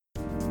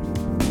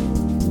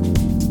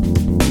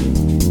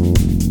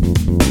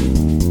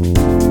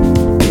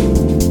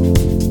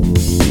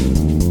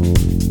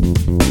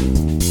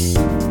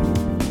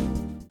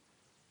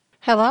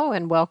Hello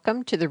and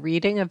welcome to the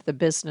reading of the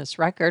Business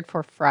Record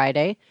for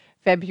Friday,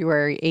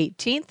 February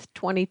 18th,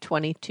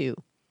 2022.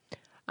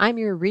 I'm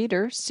your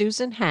reader,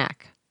 Susan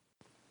Hack.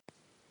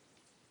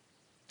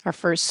 Our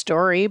first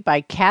story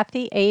by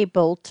Kathy A.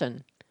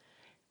 Bolton.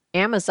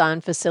 Amazon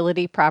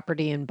facility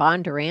property in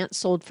Bondurant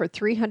sold for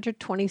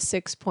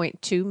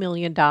 $326.2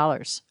 million.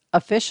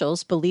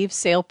 Officials believe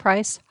sale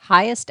price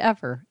highest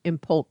ever in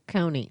Polk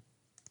County.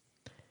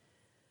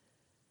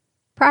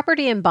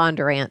 Property in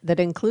Bondurant that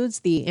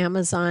includes the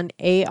Amazon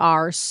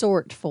AR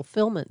Sort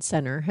Fulfillment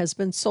Center has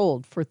been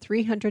sold for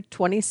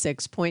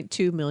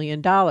 $326.2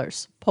 million,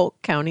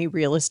 Polk County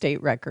real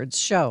estate records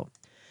show.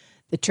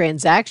 The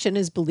transaction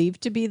is believed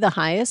to be the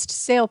highest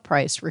sale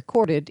price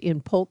recorded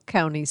in Polk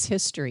County's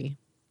history.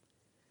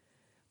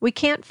 "We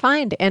can't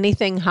find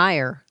anything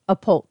higher," a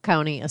Polk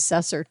County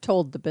assessor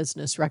told the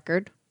Business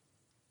Record.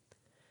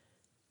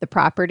 The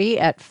property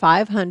at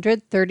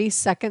 500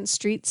 32nd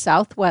Street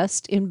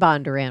Southwest in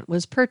Bondurant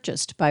was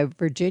purchased by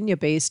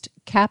Virginia-based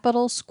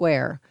Capital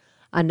Square,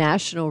 a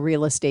national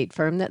real estate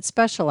firm that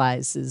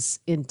specializes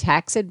in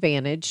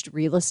tax-advantaged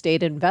real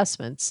estate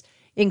investments,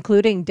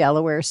 including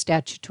Delaware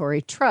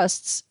statutory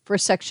trusts for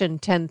Section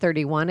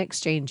 1031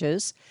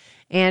 exchanges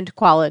and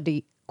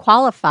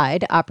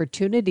qualified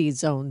opportunity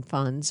zone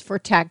funds for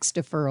tax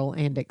deferral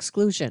and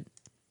exclusion.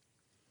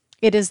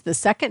 It is the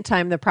second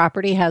time the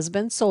property has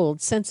been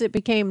sold since it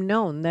became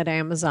known that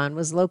Amazon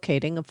was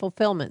locating a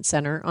fulfillment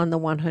center on the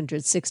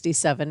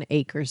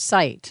 167-acre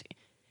site.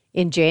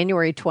 In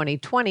January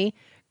 2020,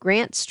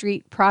 Grant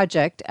Street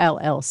Project,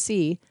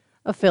 LLC,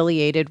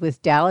 affiliated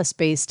with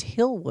Dallas-based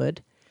Hillwood,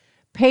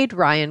 paid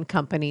Ryan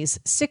Companies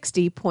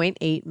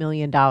 $60.8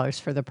 million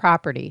for the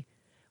property,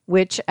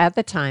 which at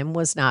the time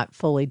was not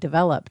fully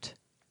developed.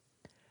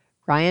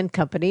 Ryan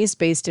Companies,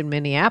 based in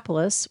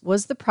Minneapolis,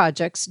 was the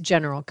project's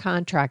general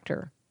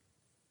contractor.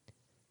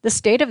 The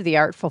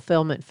state-of-the-art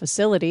fulfillment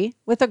facility,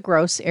 with a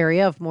gross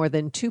area of more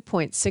than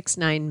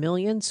 2.69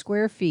 million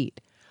square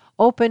feet,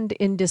 opened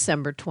in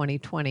December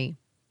 2020.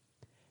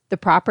 The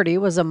property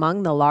was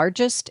among the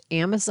largest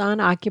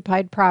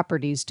Amazon-occupied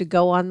properties to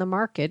go on the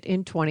market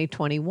in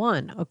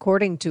 2021,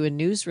 according to a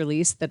news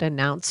release that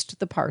announced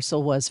the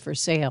parcel was for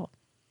sale.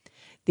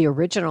 The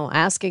original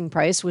asking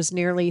price was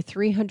nearly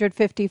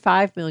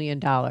 $355 million,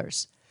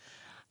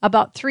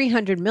 about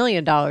 $300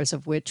 million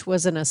of which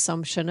was an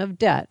assumption of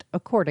debt,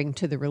 according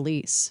to the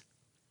release.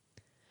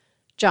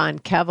 John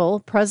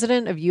Kevill,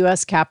 president of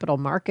U.S. Capital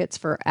Markets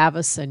for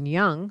Avison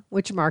Young,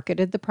 which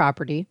marketed the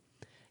property,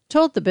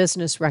 told the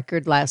Business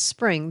Record last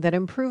spring that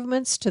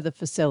improvements to the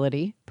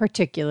facility,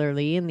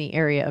 particularly in the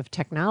area of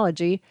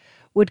technology,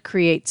 would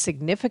create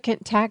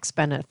significant tax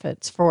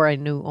benefits for a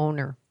new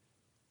owner.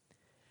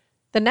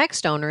 The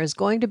next owner is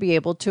going to be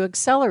able to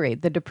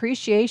accelerate the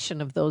depreciation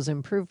of those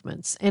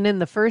improvements and in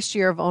the first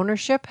year of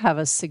ownership have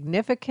a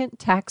significant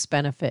tax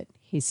benefit,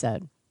 he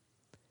said.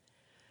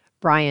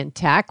 Brian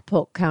Tack,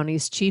 Polk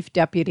County's chief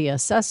deputy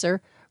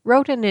assessor,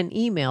 wrote in an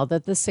email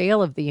that the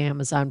sale of the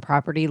Amazon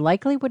property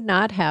likely would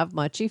not have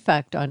much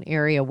effect on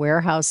area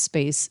warehouse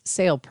space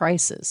sale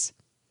prices.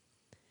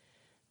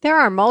 "There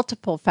are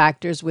multiple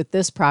factors with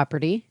this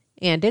property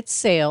and its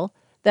sale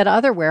that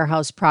other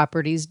warehouse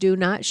properties do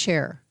not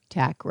share,"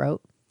 Tack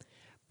wrote.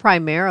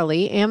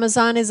 "Primarily,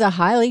 Amazon is a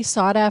highly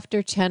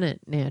sought-after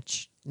tenant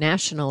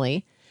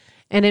nationally,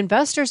 and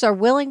investors are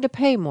willing to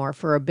pay more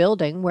for a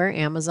building where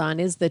Amazon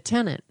is the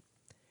tenant.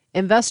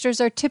 Investors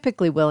are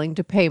typically willing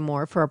to pay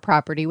more for a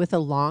property with a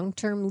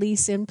long-term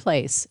lease in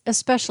place,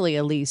 especially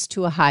a lease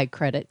to a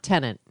high-credit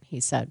tenant,"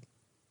 he said.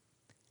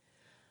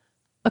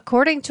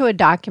 According to a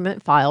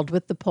document filed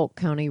with the Polk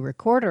County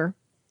Recorder,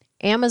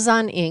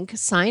 Amazon Inc.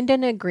 signed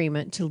an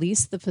agreement to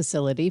lease the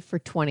facility for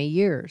 20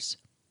 years.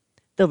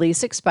 The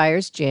lease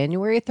expires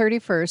January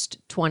 31st,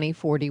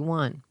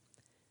 2041.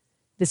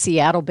 The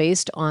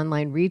Seattle-based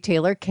online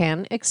retailer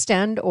can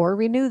extend or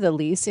renew the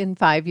lease in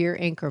 5-year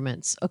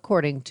increments,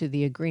 according to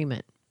the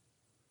agreement.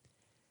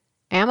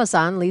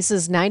 Amazon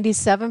leases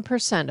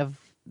 97% of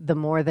the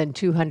more than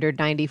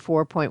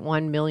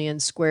 294.1 million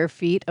square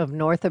feet of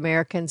North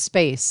American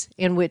space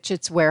in which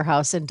its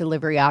warehouse and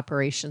delivery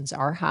operations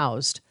are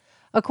housed,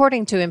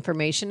 according to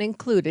information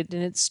included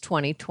in its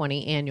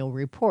 2020 annual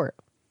report.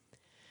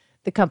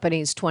 The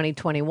company's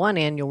 2021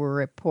 annual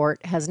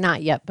report has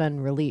not yet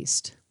been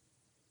released.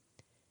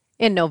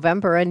 In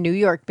November, a New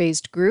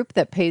York-based group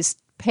that paid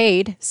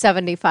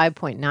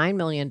 $75.9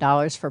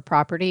 million for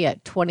property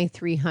at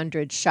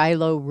 2300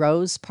 Shiloh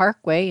Rose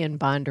Parkway in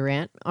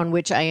Bondurant, on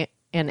which an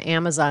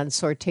Amazon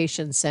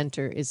sortation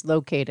center is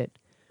located.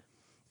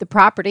 The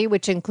property,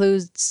 which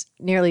includes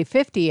nearly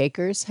 50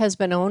 acres, has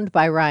been owned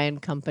by Ryan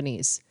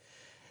Companies.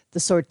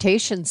 The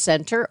sortation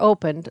center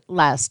opened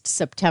last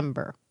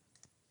September.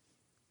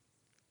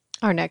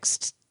 Our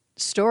next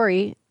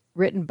story,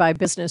 written by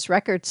Business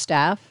Record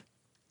staff.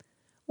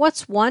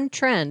 What's one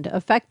trend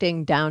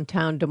affecting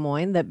downtown Des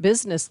Moines that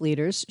business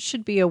leaders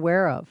should be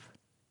aware of?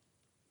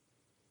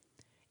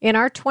 In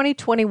our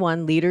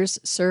 2021 Leaders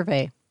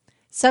Survey,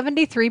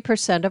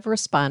 73% of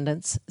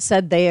respondents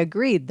said they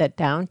agreed that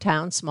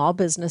downtown small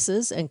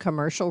businesses and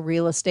commercial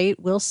real estate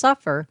will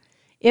suffer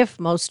if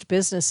most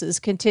businesses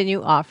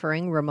continue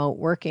offering remote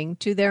working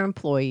to their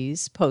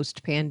employees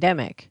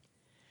post-pandemic.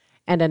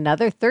 And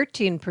another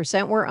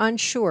 13% were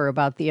unsure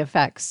about the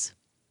effects.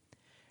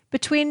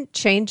 Between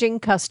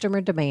changing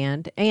customer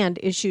demand and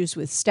issues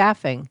with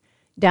staffing,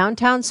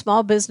 downtown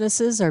small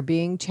businesses are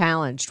being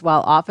challenged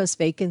while office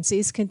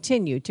vacancies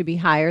continue to be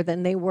higher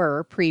than they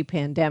were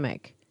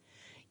pre-pandemic.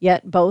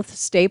 Yet both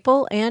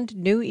staple and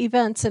new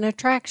events and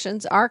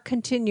attractions are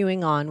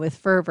continuing on with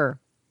fervor.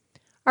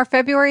 Our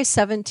February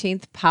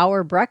 17th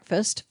Power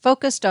Breakfast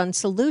focused on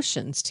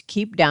solutions to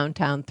keep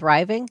downtown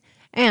thriving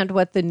and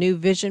what the new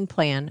vision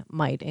plan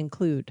might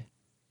include.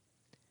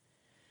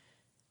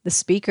 The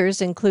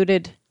speakers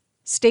included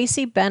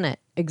Stacy Bennett,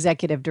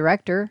 Executive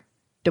Director,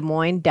 Des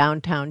Moines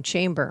Downtown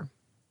Chamber;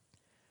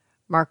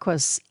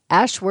 Marquis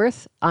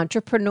Ashworth,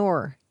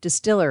 entrepreneur,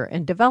 distiller,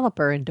 and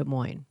developer in Des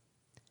Moines;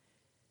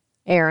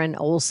 Aaron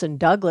Olson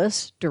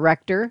Douglas,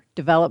 Director,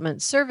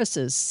 Development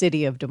Services,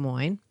 City of Des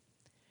Moines;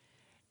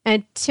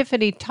 and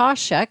Tiffany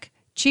Toshek,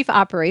 Chief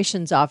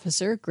Operations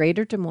Officer,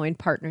 Greater Des Moines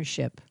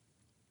Partnership.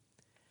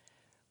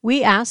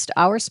 We asked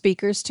our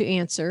speakers to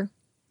answer,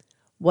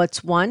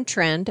 what's one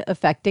trend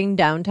affecting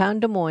downtown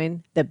Des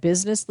Moines that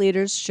business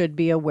leaders should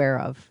be aware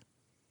of?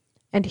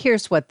 And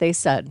here's what they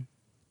said.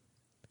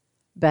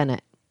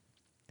 Bennett: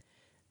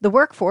 the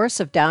workforce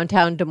of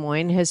downtown Des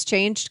Moines has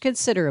changed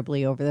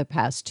considerably over the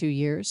past 2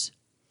 years.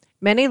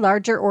 Many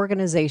larger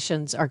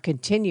organizations are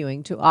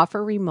continuing to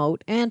offer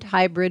remote and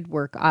hybrid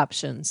work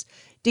options,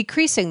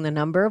 decreasing the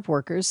number of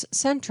workers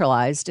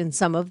centralized in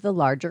some of the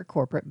larger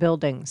corporate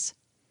buildings.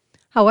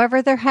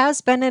 However, there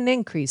has been an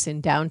increase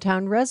in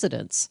downtown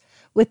residents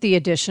with the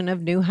addition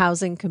of new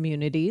housing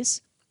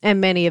communities,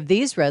 and many of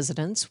these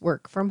residents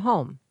work from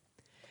home.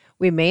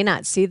 We may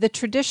not see the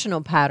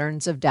traditional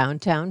patterns of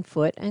downtown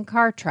foot and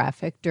car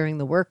traffic during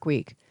the work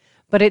week,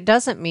 but it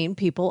doesn't mean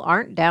people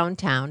aren't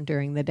downtown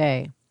during the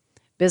day.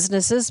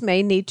 Businesses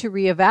may need to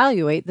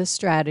reevaluate the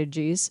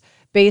strategies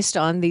based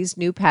on these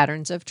new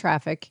patterns of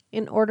traffic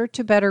in order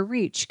to better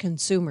reach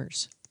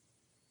consumers.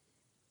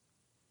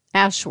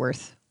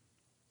 Ashworth: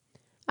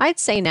 I'd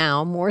say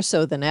now, more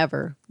so than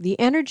ever, the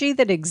energy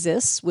that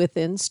exists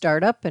within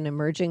startup and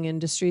emerging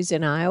industries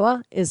in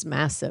Iowa is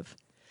massive.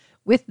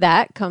 With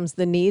that comes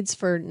the needs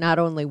for not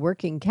only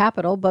working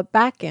capital, but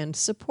back-end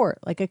support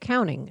like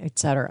accounting,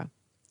 etc.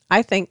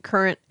 I think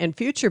current and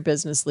future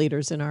business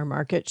leaders in our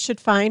market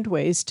should find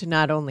ways to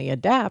not only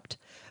adapt,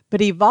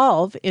 but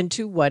evolve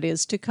into what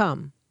is to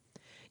come.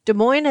 Des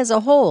Moines as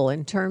a whole,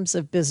 in terms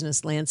of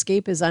business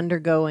landscape, is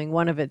undergoing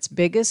one of its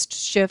biggest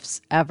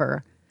shifts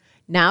ever.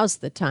 Now's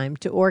the time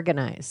to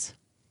organize.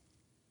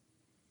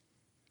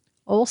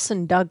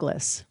 Olson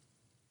Douglas: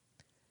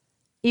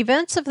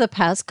 events of the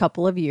past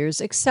couple of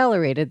years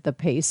accelerated the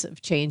pace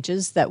of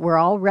changes that were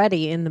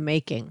already in the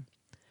making.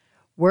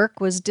 Work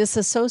was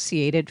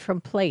disassociated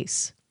from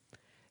place.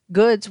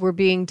 Goods were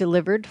being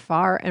delivered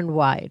far and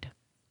wide.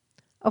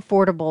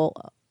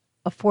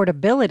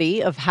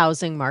 Affordability of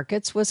housing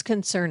markets was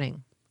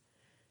concerning.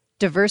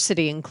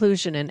 Diversity,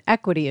 inclusion, and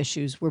equity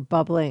issues were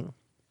bubbling.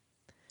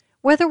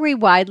 Whether we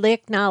widely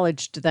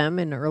acknowledged them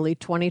in early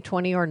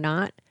 2020 or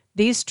not,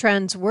 these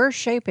trends were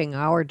shaping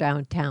our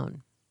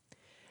downtown.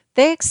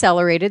 They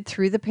accelerated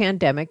through the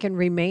pandemic and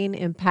remain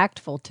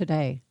impactful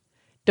today.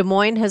 Des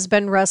Moines has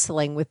been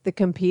wrestling with the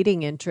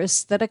competing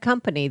interests that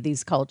accompany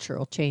these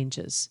cultural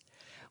changes.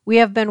 We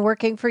have been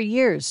working for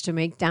years to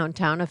make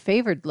downtown a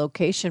favored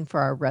location for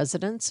our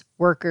residents,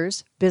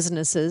 workers,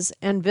 businesses,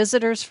 and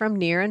visitors from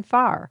near and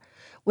far,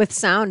 with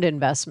sound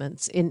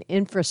investments in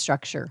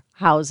infrastructure,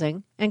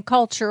 housing, and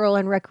cultural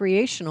and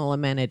recreational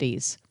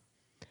amenities.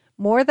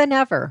 More than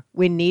ever,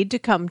 we need to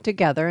come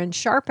together and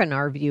sharpen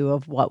our view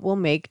of what will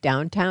make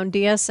downtown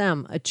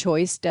DSM a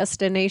choice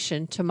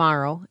destination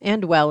tomorrow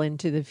and well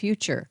into the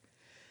future.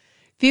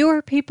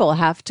 Fewer people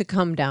have to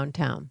come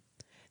downtown.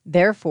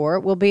 Therefore,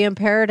 it will be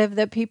imperative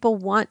that people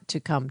want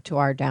to come to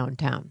our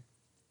downtown.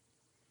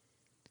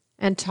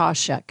 And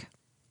Toshek: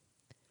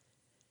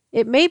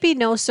 it may be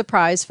no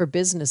surprise for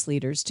business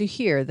leaders to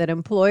hear that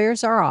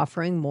employers are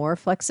offering more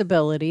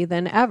flexibility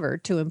than ever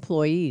to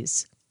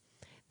employees.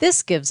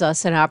 This gives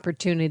us an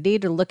opportunity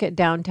to look at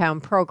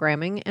downtown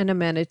programming and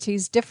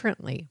amenities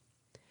differently.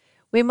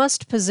 We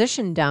must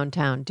position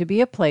downtown to be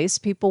a place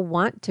people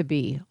want to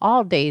be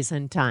all days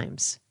and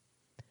times.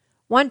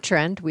 One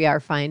trend we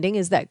are finding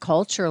is that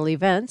cultural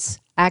events,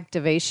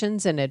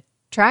 activations, and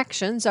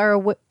attractions are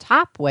a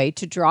top way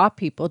to draw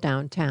people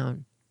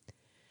downtown.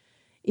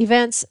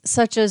 Events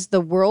such as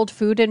the World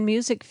Food and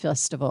Music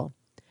Festival,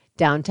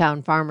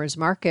 Downtown Farmers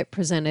Market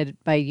presented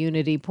by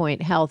Unity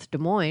Point Health Des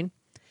Moines,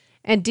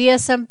 and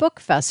DSM Book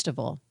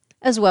Festival,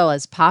 as well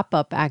as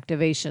pop-up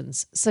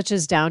activations such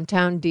as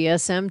Downtown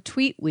DSM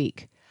Tweet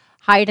Week,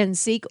 Hide and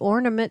Seek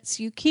Ornaments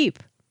You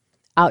Keep,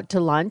 Out to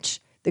Lunch,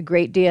 the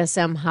Great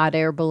DSM Hot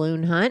Air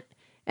Balloon Hunt,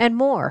 and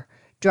more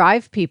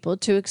drive people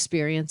to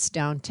experience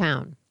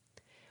downtown.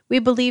 We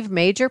believe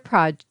major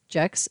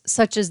projects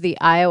such as the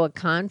Iowa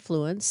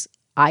Confluence,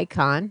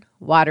 ICON,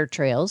 water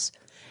trails,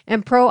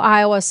 and Pro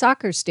Iowa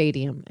Soccer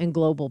Stadium and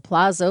Global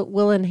Plaza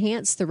will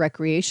enhance the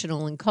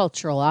recreational and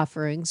cultural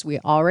offerings we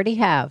already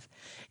have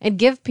and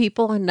give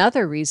people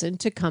another reason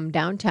to come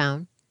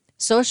downtown,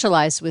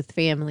 socialize with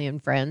family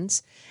and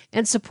friends,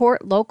 and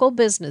support local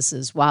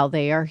businesses while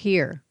they are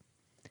here.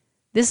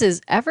 This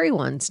is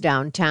everyone's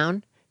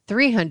downtown,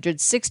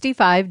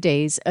 365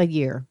 days a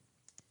year.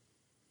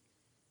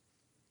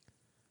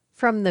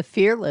 From the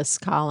Fearless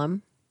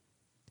column,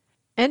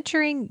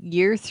 entering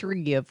year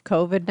 3 of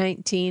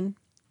COVID-19,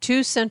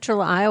 2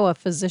 Central Iowa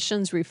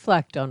physicians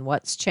reflect on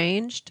what's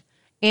changed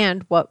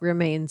and what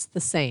remains the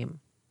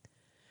same.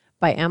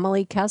 By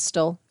Emily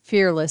Kestel,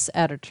 Fearless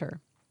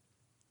editor.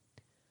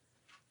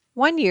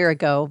 1 year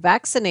ago,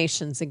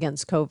 vaccinations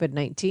against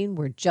COVID-19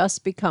 were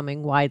just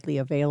becoming widely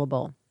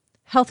available.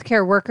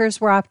 Healthcare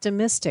workers were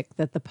optimistic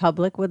that the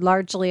public would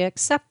largely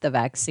accept the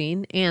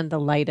vaccine and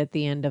the light at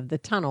the end of the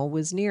tunnel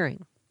was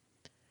nearing.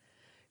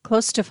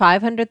 Close to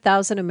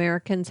 500,000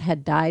 Americans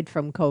had died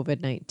from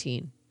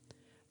COVID-19,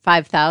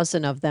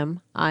 5,000 of them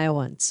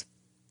Iowans.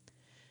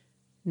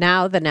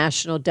 Now the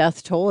national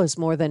death toll is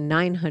more than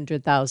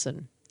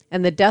 900,000,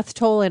 and the death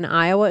toll in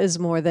Iowa is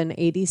more than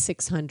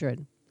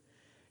 8,600.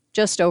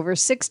 Just over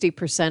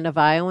 60% of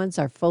Iowans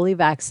are fully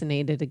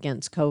vaccinated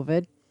against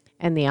COVID,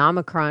 and the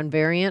Omicron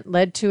variant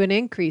led to an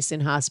increase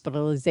in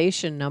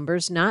hospitalization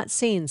numbers not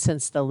seen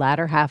since the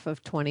latter half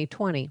of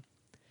 2020.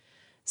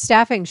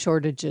 Staffing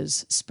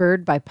shortages,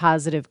 spurred by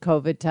positive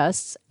COVID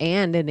tests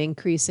and an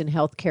increase in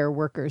healthcare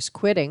workers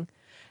quitting,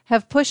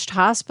 have pushed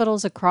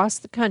hospitals across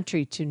the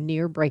country to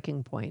near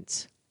breaking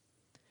points.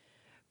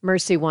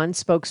 Mercy One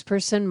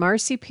spokesperson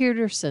Marcy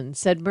Peterson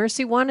said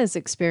Mercy One is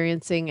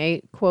experiencing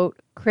a, quote,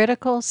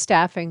 critical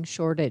staffing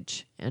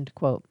shortage, end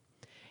quote,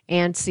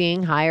 and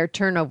seeing higher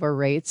turnover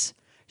rates,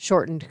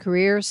 shortened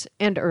careers,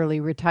 and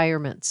early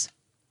retirements.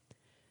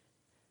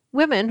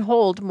 Women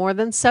hold more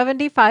than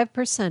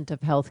 75%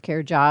 of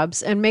healthcare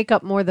jobs and make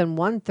up more than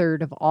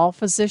 1/3 of all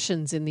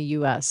physicians in the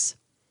U.S.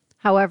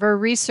 However,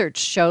 research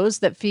shows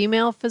that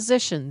female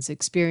physicians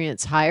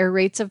experience higher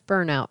rates of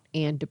burnout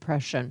and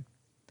depression.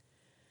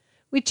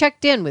 We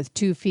checked in with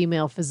 2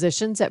 female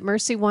physicians at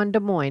Mercy One Des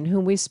Moines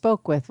whom we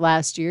spoke with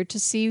last year to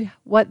see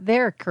what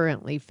they're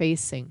currently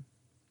facing.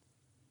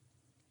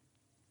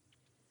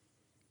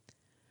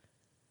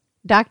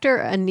 Dr.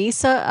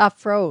 Anissa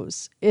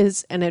Afroz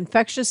is an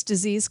infectious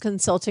disease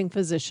consulting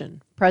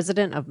physician,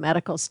 president of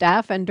medical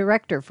staff, and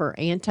director for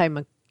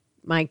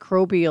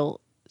antimicrobial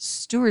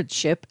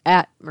stewardship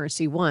at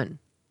Mercy One.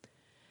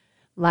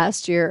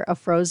 Last year,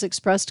 Afroz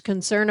expressed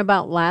concern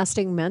about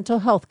lasting mental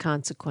health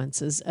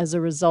consequences as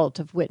a result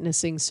of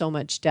witnessing so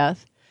much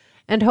death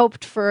and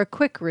hoped for a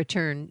quick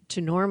return to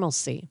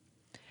normalcy.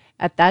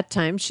 At that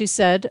time, she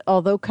said,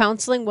 although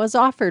counseling was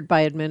offered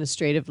by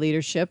administrative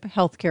leadership,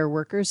 healthcare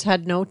workers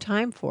had no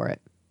time for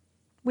it.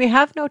 We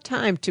have no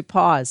time to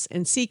pause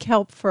and seek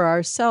help for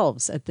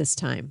ourselves at this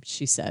time,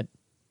 she said.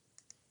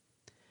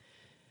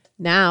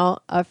 Now,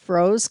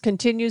 Afroz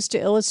continues to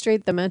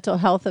illustrate the mental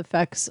health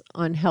effects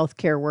on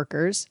healthcare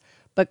workers,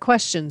 but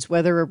questions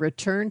whether a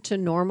return to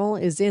normal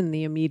is in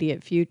the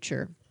immediate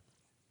future.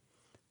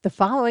 The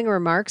following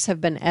remarks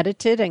have been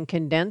edited and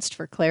condensed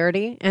for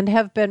clarity and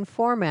have been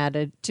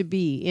formatted to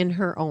be in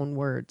her own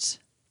words.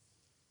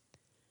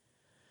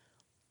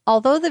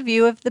 Although the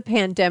view of the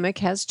pandemic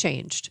has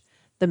changed,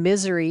 the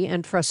misery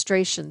and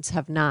frustrations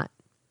have not.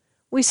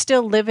 We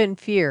still live in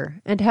fear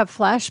and have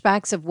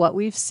flashbacks of what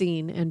we've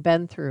seen and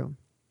been through.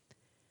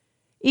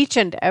 Each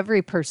and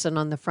every person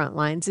on the front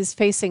lines is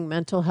facing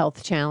mental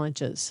health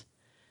challenges.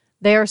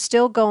 They are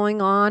still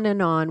going on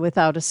and on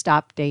without a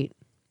stop date.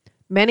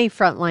 Many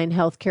frontline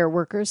healthcare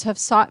workers have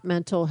sought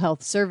mental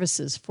health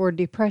services for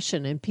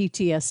depression and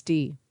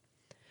PTSD.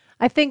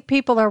 I think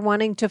people are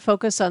wanting to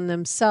focus on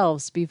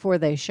themselves before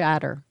they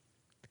shatter.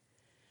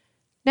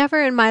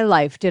 Never in my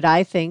life did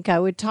I think I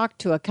would talk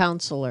to a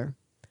counselor,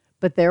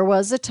 but there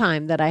was a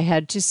time that I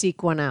had to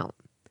seek one out.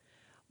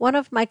 One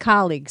of my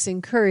colleagues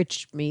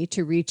encouraged me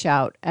to reach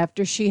out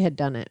after she had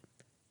done it.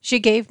 She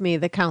gave me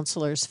the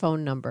counselor's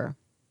phone number.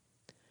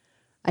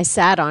 I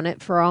sat on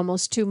it for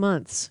almost 2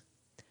 months.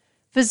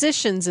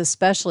 Physicians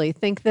especially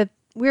think that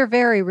we're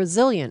very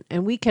resilient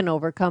and we can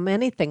overcome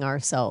anything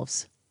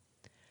ourselves.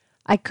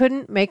 I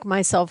couldn't make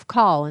myself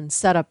call and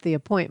set up the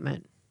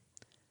appointment.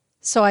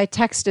 So I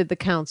texted the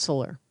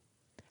counselor.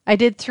 I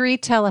did 3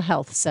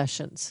 telehealth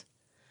sessions.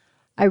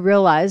 I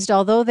realized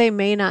although they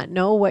may not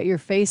know what you're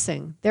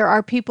facing, there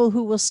are people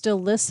who will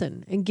still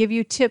listen and give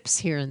you tips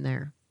here and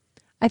there.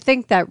 I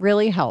think that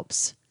really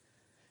helps.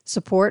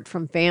 Support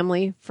from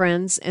family,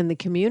 friends, and the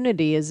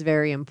community is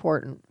very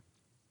important.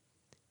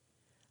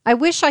 I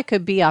wish I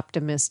could be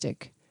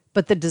optimistic,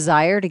 but the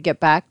desire to get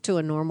back to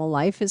a normal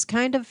life is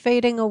kind of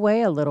fading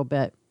away a little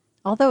bit,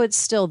 although it's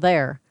still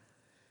there.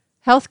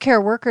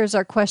 Healthcare workers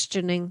are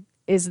questioning,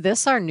 is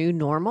this our new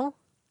normal?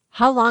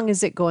 How long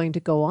is it going to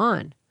go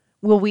on?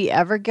 Will we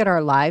ever get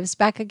our lives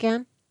back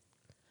again?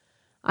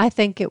 I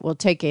think it will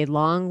take a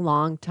long,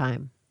 long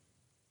time.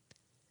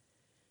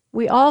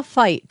 We all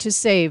fight to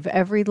save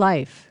every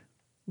life.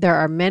 There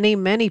are many,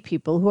 many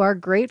people who are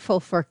grateful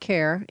for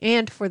care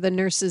and for the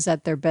nurses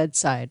at their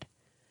bedside.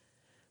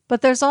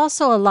 But there's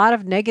also a lot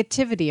of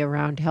negativity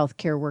around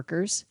healthcare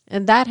workers,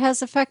 and that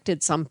has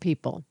affected some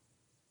people.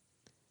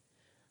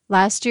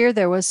 Last year,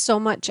 there was so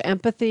much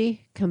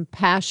empathy,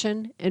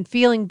 compassion, and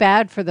feeling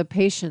bad for the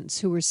patients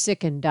who were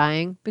sick and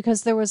dying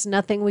because there was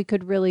nothing we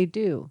could really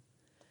do.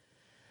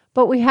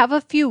 But we have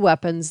a few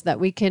weapons that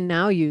we can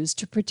now use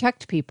to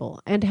protect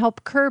people and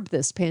help curb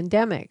this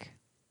pandemic.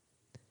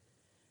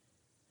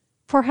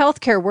 For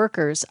healthcare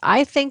workers,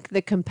 I think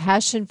the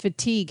compassion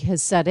fatigue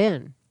has set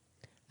in.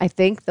 I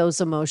think those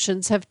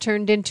emotions have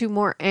turned into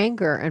more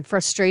anger and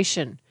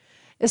frustration,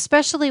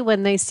 especially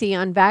when they see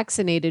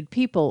unvaccinated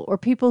people or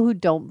people who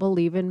don't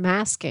believe in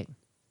masking.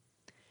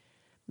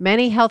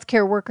 Many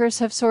healthcare workers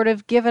have sort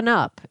of given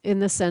up in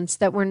the sense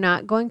that we're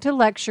not going to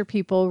lecture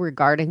people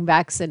regarding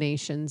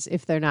vaccinations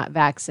if they're not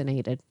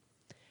vaccinated.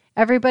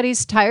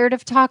 Everybody's tired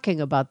of talking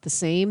about the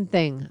same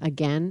thing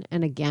again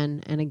and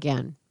again and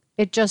again.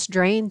 It just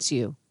drains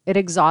you. It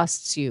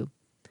exhausts you.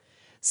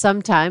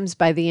 Sometimes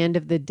by the end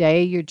of the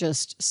day, you're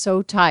just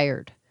so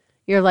tired.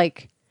 You're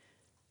like,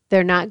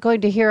 they're not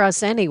going to hear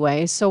us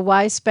anyway, so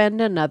why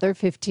spend another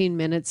 15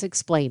 minutes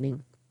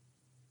explaining?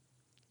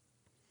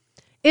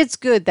 It's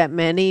good that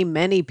many,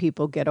 many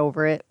people get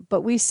over it,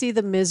 but we see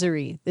the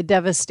misery, the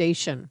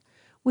devastation.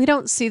 We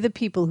don't see the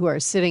people who are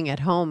sitting at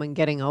home and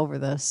getting over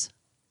this.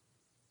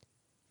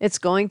 It's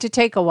going to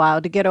take a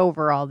while to get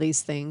over all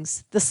these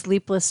things, the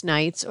sleepless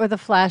nights or the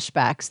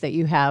flashbacks that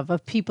you have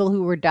of people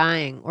who were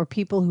dying or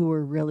people who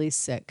were really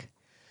sick.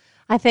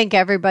 I think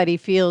everybody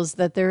feels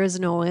that there is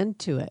no end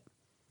to it.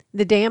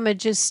 The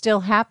damage is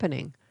still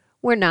happening.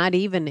 We're not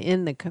even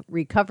in the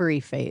recovery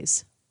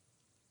phase.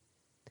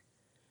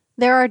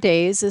 There are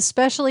days,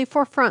 especially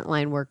for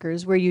frontline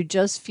workers, where you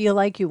just feel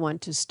like you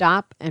want to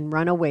stop and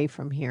run away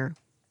from here.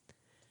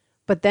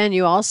 But then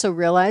you also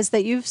realize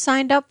that you've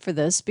signed up for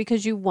this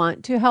because you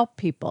want to help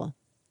people.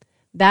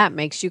 That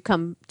makes you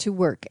come to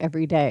work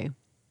every day.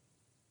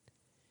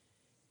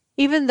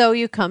 Even though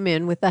you come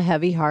in with a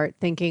heavy heart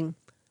thinking,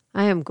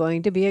 I am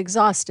going to be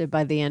exhausted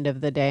by the end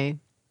of the day,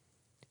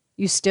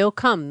 you still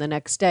come the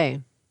next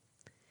day.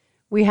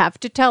 We have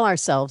to tell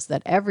ourselves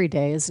that every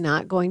day is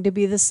not going to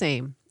be the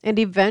same, and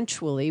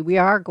eventually we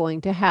are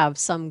going to have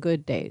some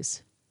good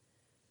days.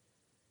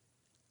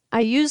 I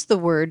use the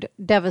word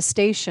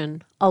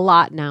devastation a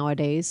lot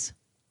nowadays.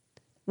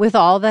 With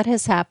all that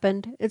has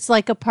happened, it's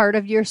like a part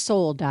of your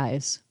soul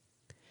dies.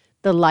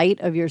 The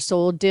light of your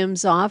soul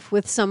dims off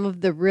with some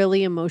of the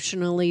really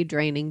emotionally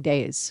draining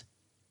days.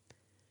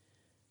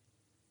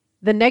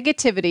 The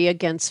negativity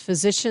against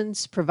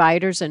physicians,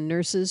 providers, and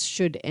nurses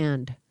should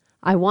end.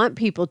 I want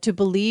people to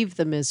believe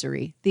the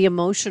misery, the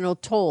emotional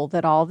toll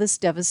that all this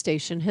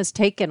devastation has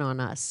taken on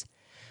us.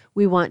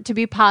 We want to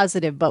be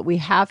positive, but we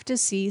have to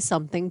see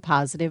something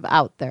positive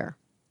out there.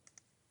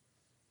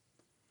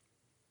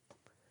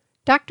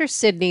 Dr.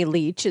 Sidney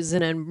Leach is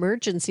an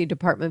emergency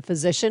department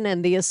physician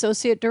and the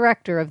associate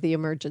director of the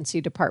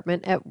emergency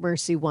department at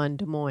Mercy One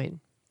Des Moines.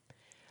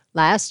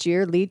 Last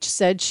year, Leach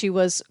said she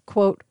was,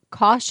 quote,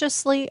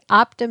 cautiously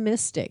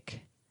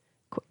optimistic,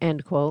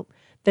 end quote,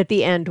 that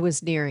the end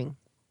was nearing.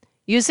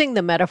 Using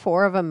the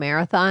metaphor of a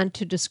marathon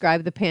to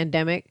describe the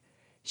pandemic,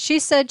 she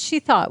said she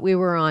thought we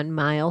were on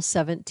mile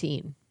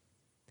 17.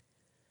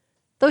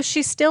 Though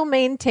she still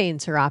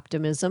maintains her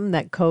optimism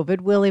that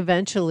COVID will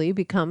eventually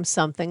become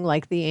something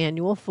like the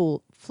annual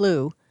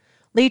flu,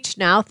 Leach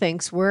now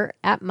thinks we're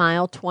at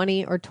mile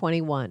 20 or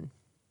 21.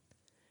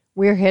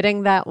 We're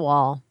hitting that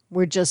wall.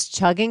 We're just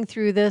chugging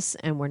through this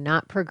and we're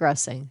not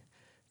progressing.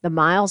 The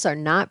miles are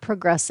not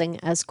progressing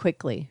as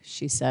quickly,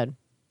 she said.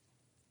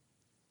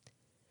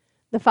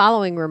 The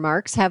following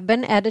remarks have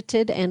been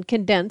edited and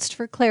condensed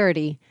for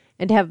clarity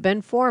and have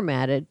been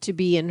formatted to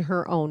be in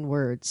her own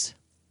words.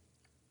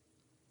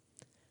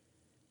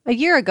 A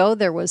year ago,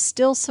 there was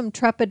still some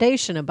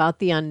trepidation about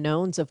the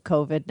unknowns of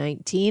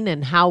COVID-19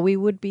 and how we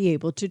would be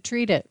able to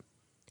treat it.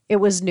 It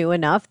was new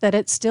enough that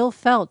it still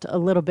felt a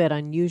little bit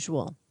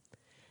unusual.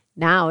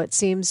 Now it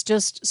seems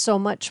just so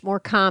much more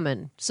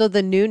common, so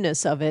the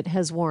newness of it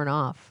has worn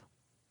off.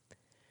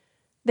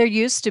 There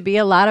used to be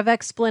a lot of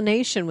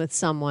explanation with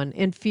someone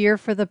and fear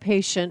for the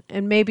patient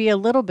and maybe a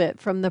little bit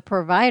from the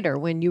provider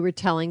when you were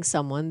telling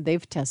someone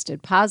they've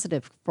tested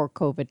positive for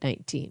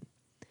COVID-19.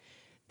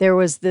 There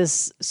was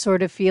this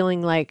sort of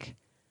feeling like,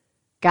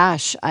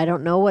 gosh, I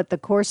don't know what the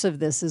course of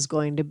this is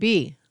going to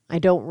be. I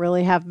don't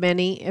really have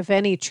many, if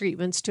any,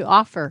 treatments to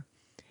offer.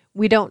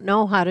 We don't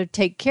know how to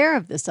take care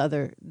of this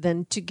other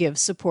than to give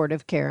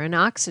supportive care and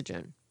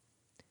oxygen.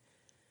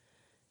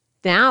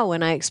 Now,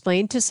 when I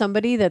explain to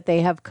somebody that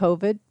they have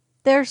COVID,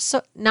 they're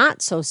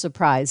not so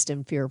surprised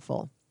and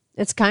fearful.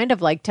 It's kind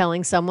of like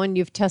telling someone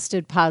you've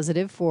tested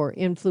positive for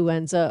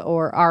influenza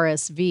or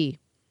RSV,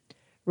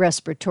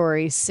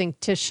 respiratory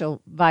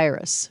syncytial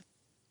virus.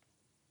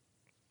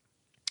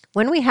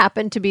 When we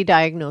happen to be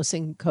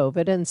diagnosing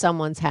COVID and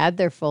someone's had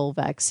their full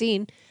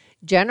vaccine,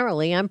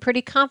 Generally, I'm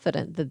pretty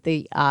confident that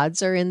the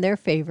odds are in their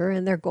favor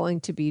and they're going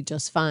to be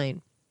just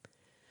fine.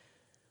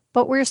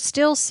 But we're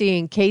still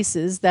seeing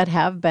cases that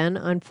have been,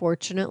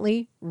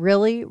 unfortunately,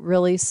 really,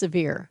 really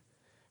severe.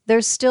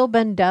 There's still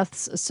been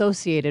deaths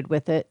associated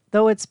with it,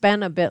 though it's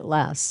been a bit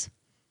less.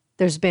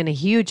 There's been a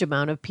huge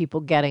amount of people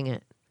getting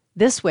it.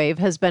 This wave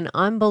has been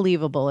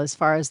unbelievable as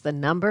far as the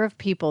number of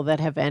people that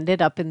have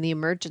ended up in the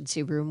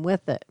emergency room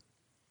with it.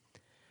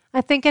 I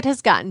think it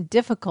has gotten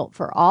difficult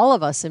for all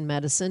of us in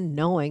medicine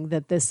knowing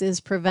that this is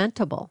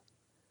preventable.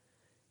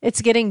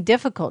 It's getting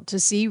difficult to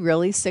see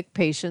really sick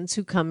patients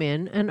who come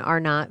in and are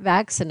not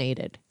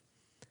vaccinated.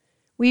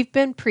 We've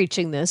been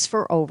preaching this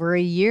for over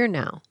a year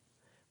now.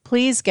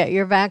 Please get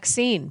your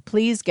vaccine.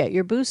 Please get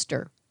your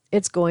booster.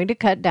 It's going to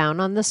cut down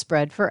on the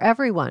spread for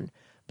everyone,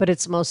 but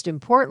it's most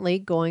importantly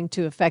going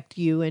to affect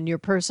you and your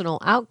personal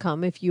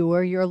outcome if you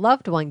or your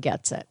loved one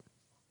gets it.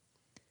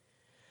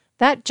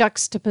 That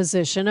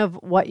juxtaposition of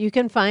what you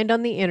can find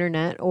on the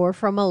internet or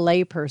from a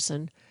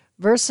layperson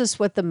versus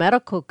what the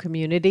medical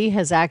community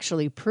has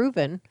actually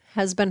proven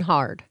has been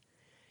hard.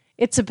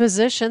 It's a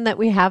position that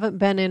we haven't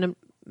been in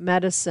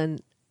medicine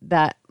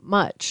that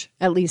much,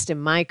 at least in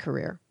my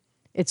career.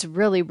 It's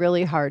really,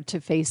 really hard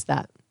to face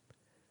that.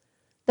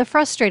 The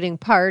frustrating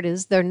part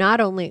is they're not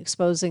only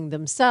exposing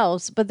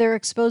themselves, but they're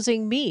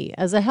exposing me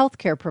as a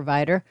healthcare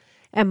provider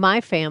and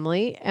my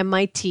family and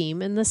my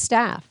team and the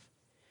staff.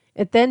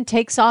 It then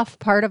takes off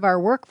part of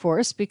our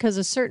workforce because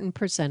a certain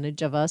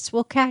percentage of us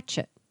will catch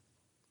it.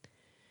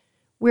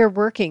 We're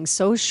working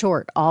so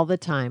short all the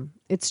time.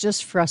 It's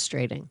just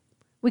frustrating.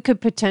 We could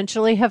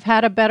potentially have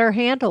had a better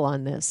handle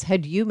on this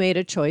had you made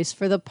a choice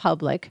for the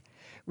public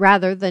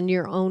rather than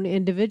your own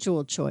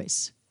individual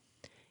choice.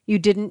 You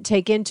didn't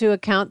take into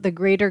account the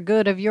greater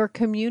good of your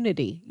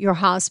community, your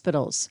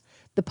hospitals,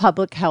 the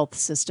public health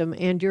system,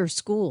 and your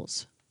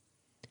schools.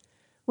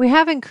 We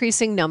have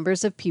increasing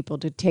numbers of people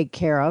to take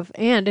care of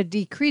and a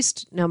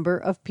decreased number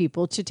of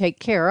people to take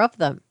care of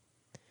them.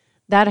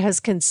 That has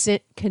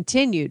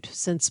continued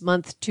since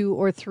month 2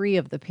 or 3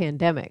 of the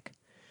pandemic.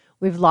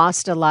 We've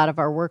lost a lot of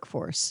our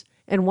workforce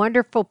and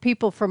wonderful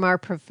people from our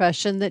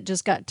profession that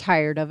just got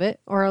tired of it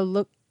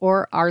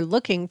or are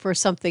looking for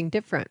something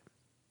different.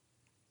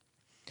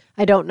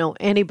 I don't know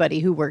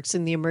anybody who works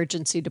in the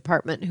emergency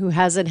department who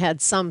hasn't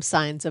had some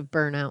signs of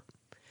burnout.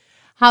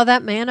 How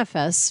that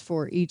manifests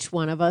for each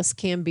one of us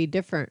can be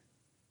different.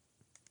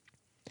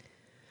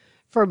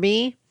 For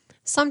me,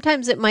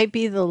 sometimes it might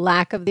be the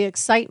lack of the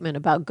excitement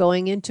about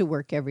going into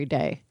work every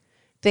day,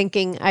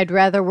 thinking I'd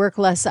rather work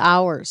less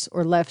hours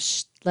or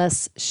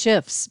less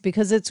shifts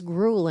because it's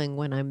grueling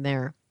when I'm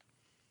there.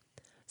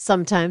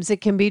 Sometimes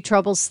it can be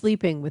trouble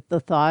sleeping with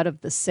the thought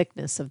of the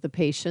sickness of the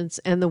patients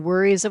and the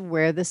worries of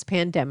where this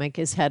pandemic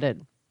is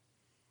headed.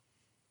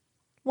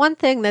 One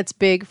thing that's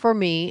big for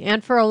me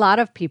and for a lot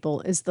of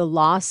people is the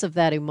loss of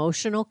that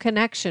emotional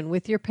connection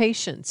with your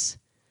patients.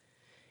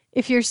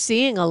 If you're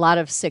seeing a lot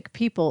of sick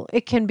people,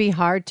 it can be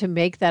hard to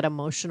make that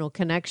emotional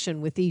connection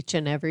with each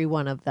and every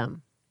one of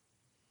them.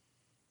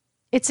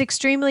 It's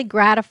extremely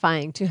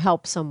gratifying to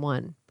help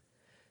someone.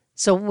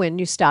 So when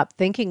you stop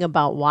thinking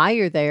about why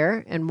you're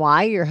there and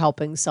why you're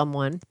helping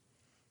someone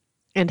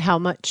and how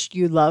much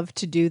you love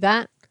to do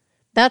that,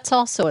 that's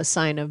also a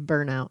sign of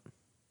burnout.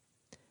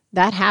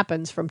 That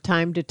happens from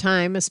time to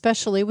time,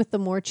 especially with the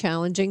more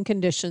challenging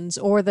conditions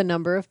or the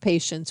number of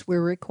patients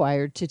we're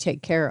required to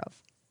take care of.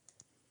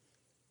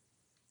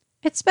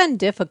 It's been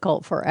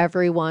difficult for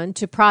everyone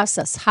to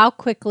process how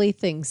quickly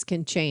things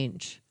can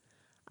change.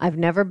 I've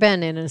never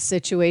been in a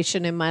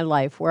situation in my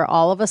life where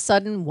all of a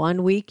sudden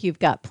 1 week you've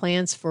got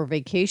plans for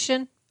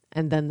vacation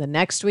and then the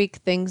next week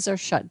things are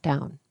shut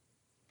down.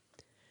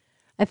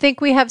 I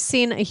think we have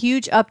seen a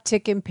huge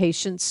uptick in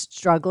patients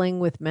struggling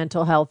with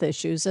mental health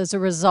issues as a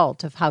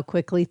result of how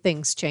quickly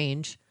things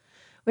change,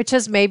 which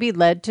has maybe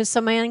led to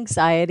some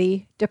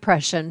anxiety,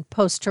 depression,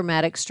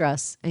 post-traumatic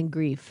stress, and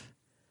grief.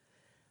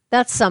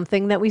 That's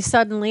something that we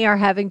suddenly are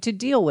having to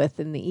deal with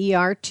in the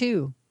ER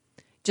too.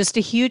 Just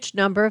a huge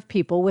number of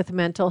people with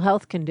mental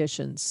health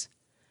conditions.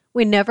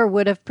 We never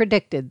would have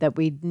predicted that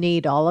we'd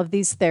need all of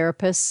these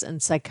therapists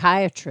and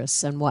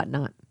psychiatrists and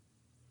whatnot.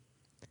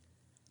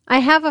 I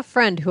have a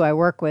friend who I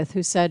work with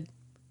who said,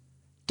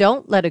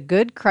 "Don't let a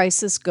good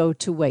crisis go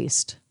to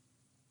waste."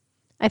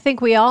 I think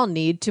we all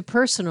need to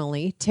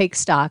personally take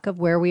stock of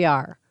where we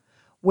are,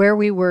 where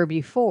we were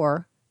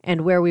before,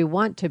 and where we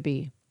want to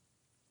be.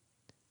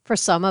 For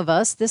some of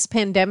us, this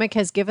pandemic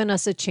has given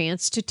us a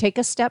chance to take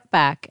a step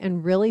back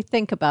and really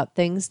think about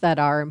things that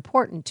are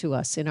important to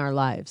us in our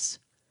lives.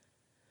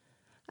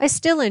 I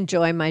still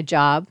enjoy my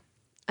job.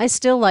 I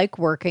still like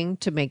working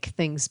to make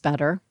things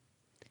better.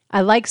 I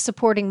like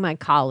supporting my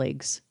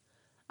colleagues.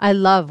 I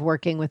love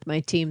working with my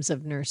teams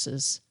of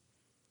nurses.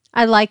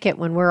 I like it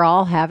when we're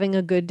all having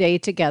a good day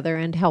together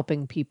and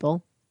helping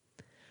people.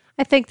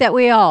 I think that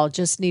we all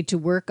just need to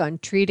work on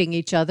treating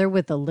each other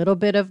with a little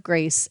bit of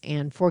grace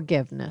and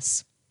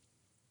forgiveness.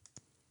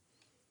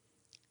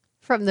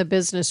 From the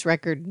Business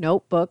Record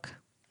Notebook,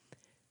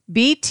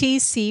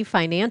 BTC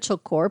Financial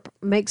Corp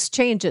makes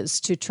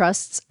changes to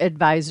trusts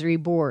advisory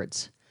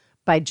boards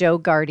by Joe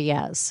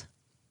Gardiaz.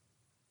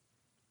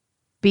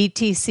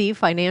 BTC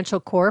Financial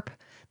Corp,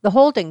 the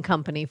holding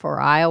company for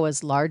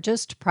Iowa's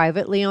largest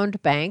privately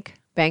owned bank,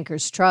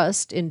 Bankers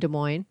Trust in Des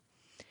Moines,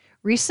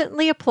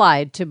 recently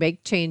applied to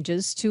make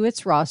changes to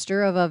its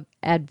roster of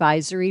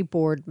advisory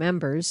board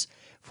members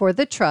for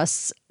the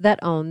trusts that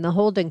own the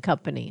holding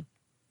company.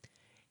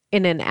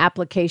 In an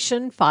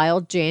application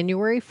filed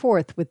January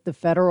 4th with the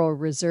Federal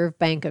Reserve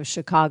Bank of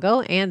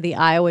Chicago and the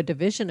Iowa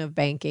Division of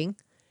Banking,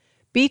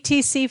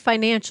 BTC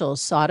Financial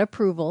sought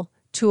approval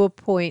to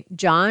appoint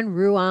John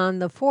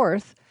Ruan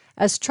IV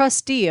as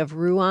trustee of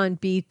Ruan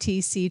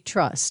BTC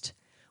Trust,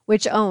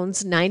 which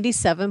owns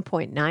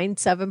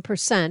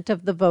 97.97%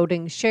 of the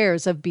voting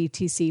shares of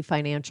BTC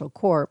Financial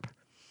Corp.,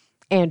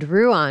 and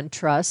Ruan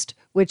Trust,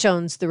 which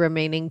owns the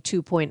remaining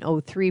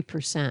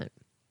 2.03%.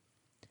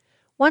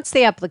 Once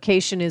the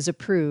application is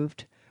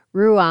approved,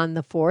 Ruan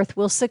IV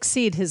will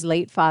succeed his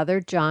late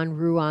father, John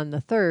Ruan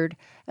III,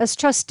 as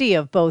trustee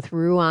of both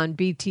Ruan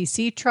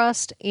BTC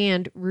Trust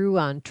and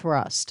Ruan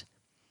Trust.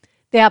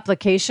 The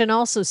application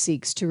also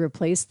seeks to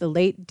replace the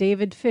late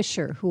David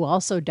Fisher, who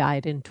also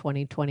died in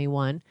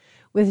 2021,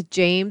 with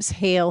James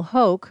Hale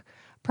Hoke,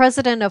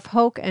 president of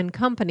Hoke &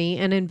 Company,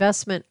 an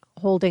investment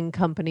holding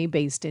company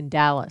based in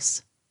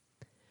Dallas.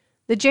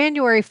 The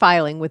January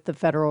filing with the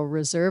Federal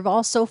Reserve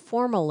also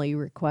formally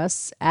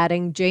requests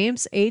adding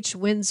James H.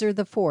 Windsor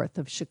IV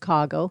of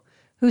Chicago,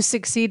 who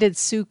succeeded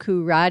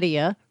Suku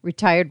Radia,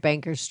 retired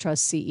Bankers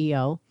Trust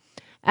CEO,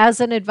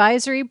 as an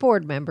advisory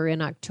board member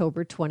in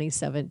October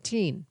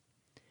 2017.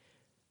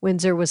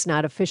 Windsor was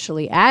not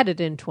officially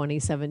added in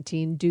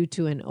 2017 due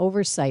to an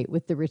oversight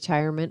with the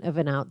retirement of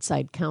an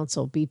outside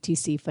counsel,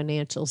 BTC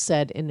Financial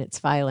said in its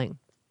filing.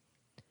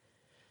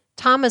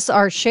 Thomas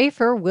R.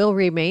 Schaefer will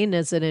remain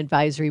as an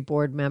advisory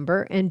board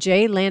member, and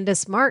Jay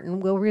Landis Martin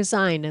will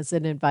resign as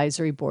an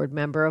advisory board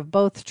member of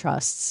both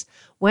trusts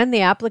when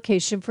the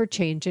application for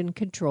change in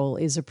control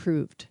is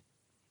approved.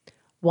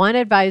 One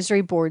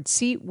advisory board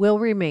seat will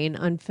remain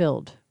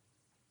unfilled.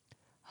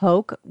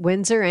 Hoke,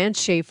 Windsor, and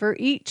Schaefer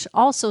each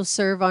also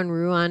serve on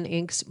Ruan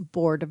Inc.'s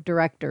board of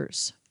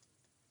directors.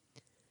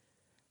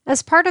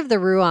 As part of the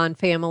Ruan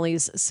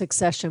family's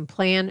succession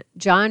plan,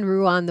 John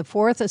Ruan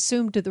IV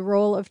assumed the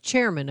role of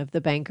chairman of the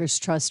Bankers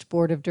Trust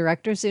Board of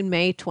Directors in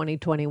May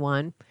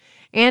 2021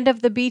 and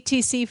of the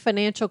BTC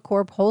Financial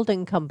Corp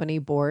Holding Company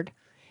Board,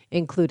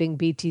 including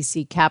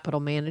BTC Capital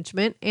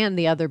Management and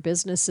the other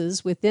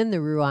businesses within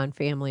the Ruan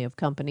family of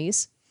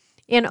companies,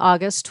 in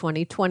August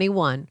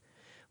 2021,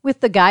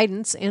 with the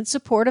guidance and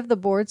support of the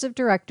boards of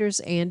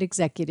directors and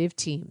executive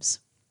teams.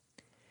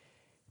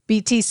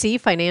 BTC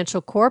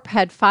Financial Corp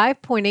had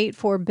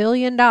 $5.84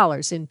 billion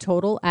in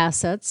total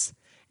assets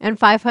and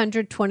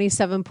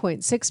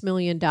 $527.6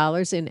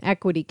 million in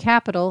equity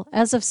capital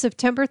as of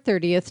September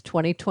 30th,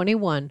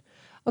 2021,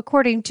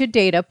 according to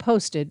data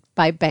posted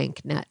by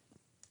BankNet.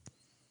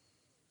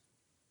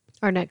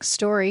 Our next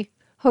story,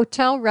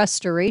 Hotel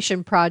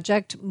Restoration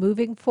Project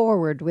moving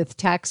forward with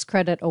tax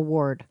credit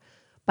award,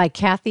 by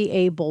Kathy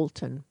A.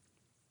 Bolton.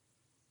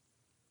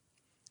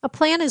 A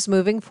plan is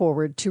moving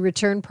forward to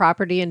return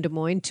property in Des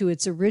Moines to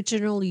its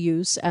original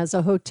use as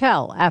a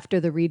hotel after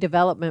the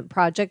redevelopment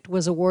project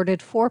was awarded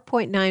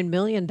 $4.9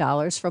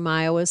 million from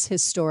Iowa's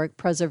Historic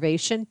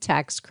Preservation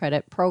Tax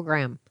Credit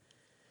Program.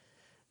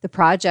 The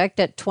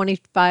project at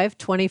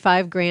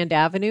 2525 Grand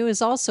Avenue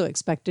is also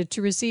expected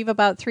to receive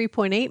about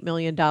 $3.8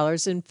 million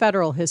in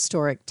federal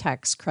historic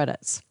tax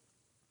credits.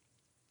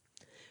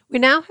 We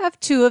now have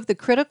two of the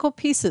critical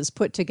pieces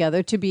put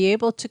together to be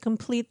able to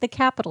complete the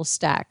capital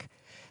stack,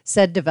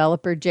 said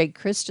developer Jake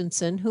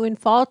Christensen, who in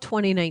fall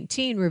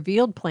 2019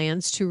 revealed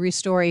plans to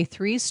restore a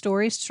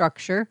 3-story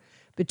structure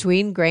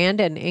between Grand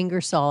and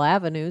Ingersoll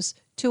Avenues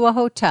to a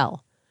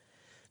hotel.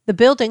 The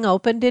building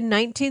opened in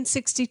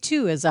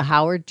 1962 as a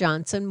Howard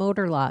Johnson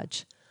Motor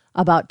Lodge.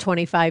 About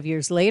 25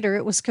 years later,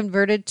 it was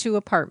converted to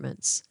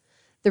apartments.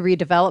 The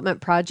redevelopment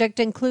project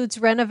includes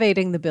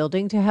renovating the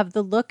building to have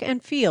the look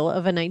and feel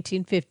of a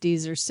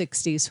 1950s or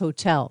 60s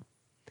hotel.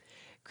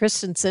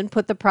 Christensen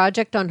put the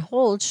project on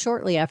hold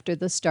shortly after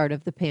the start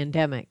of the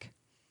pandemic.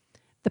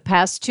 The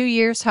past 2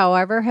 years,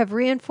 however, have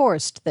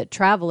reinforced that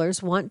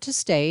travelers want to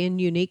stay in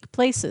unique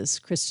places,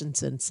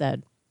 Christensen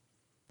said.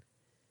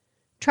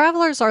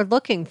 Travelers are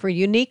looking for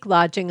unique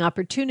lodging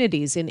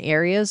opportunities in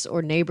areas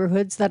or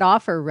neighborhoods that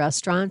offer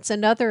restaurants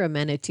and other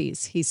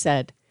amenities, he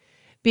said.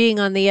 Being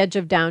on the edge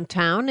of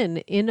downtown and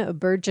in a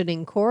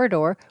burgeoning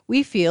corridor,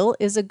 we feel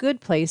is a good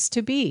place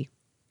to be.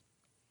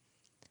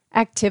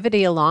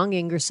 Activity along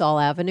Ingersoll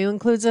Avenue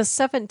includes a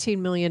 $17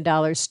 million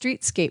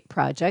streetscape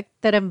project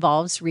that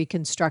involves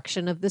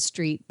reconstruction of the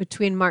street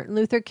between Martin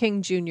Luther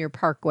King Jr.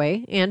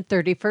 Parkway and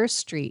 31st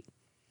Street.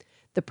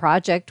 The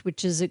project,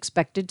 which is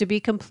expected to be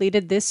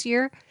completed this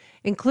year,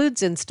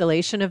 includes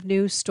installation of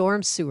new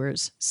storm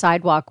sewers,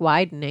 sidewalk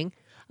widening,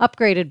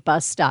 upgraded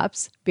bus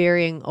stops,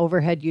 burying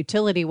overhead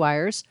utility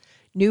wires,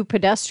 new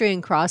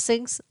pedestrian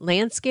crossings,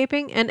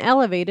 landscaping, and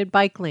elevated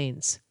bike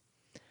lanes.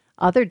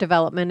 Other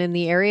development in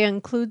the area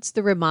includes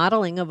the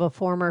remodeling of a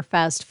former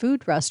fast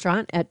food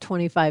restaurant at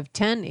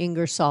 2510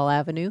 Ingersoll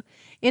Avenue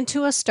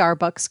into a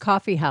Starbucks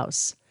coffee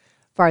house.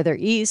 Farther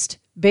east,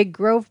 Big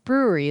Grove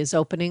Brewery is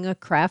opening a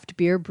craft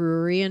beer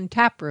brewery and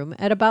tap room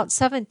at about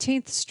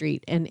 17th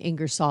Street and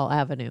Ingersoll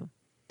Avenue.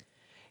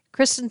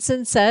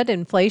 Christensen said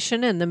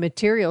inflation and the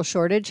material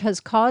shortage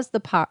has caused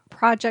the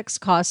project's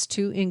costs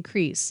to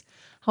increase.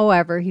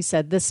 However, he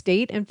said the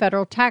state and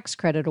federal tax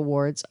credit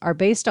awards are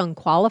based on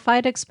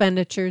qualified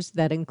expenditures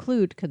that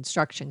include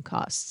construction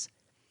costs.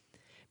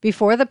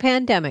 Before the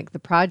pandemic, the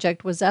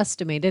project was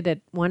estimated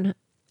at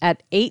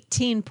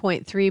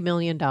 $18.3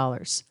 million.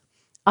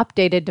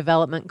 Updated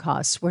development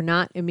costs were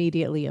not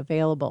immediately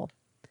available.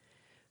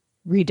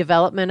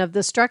 Redevelopment of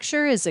the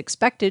structure is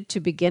expected to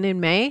begin in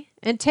May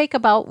and take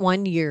about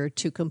 1 year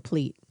to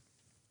complete.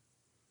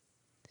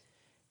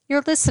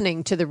 You're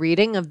listening to the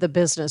reading of the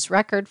Business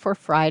Record for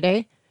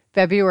Friday,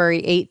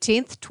 February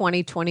 18th,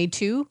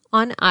 2022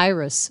 on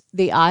IRIS,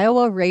 the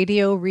Iowa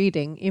Radio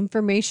Reading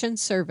Information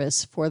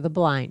Service for the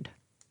Blind.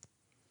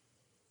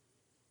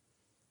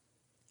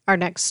 Our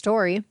next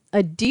story,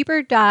 a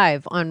deeper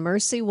dive on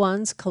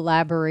MercyOne's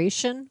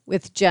collaboration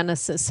with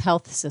Genesis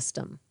Health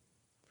System.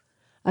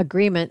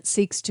 Agreement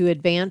seeks to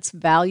advance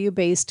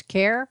value-based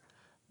care,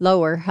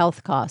 lower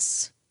health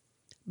costs.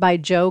 By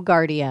Joe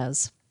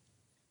Gardiaz.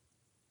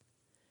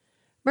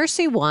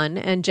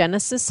 MercyOne and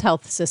Genesis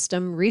Health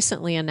System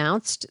recently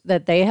announced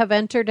that they have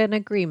entered an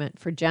agreement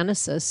for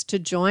Genesis to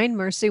join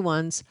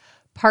MercyOne's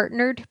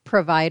Partnered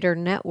Provider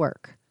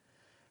Network.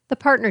 The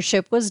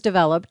partnership was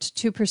developed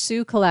to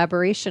pursue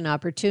collaboration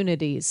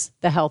opportunities,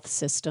 the health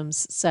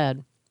systems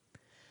said.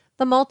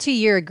 The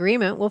multi-year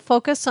agreement will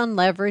focus on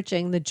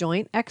leveraging the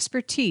joint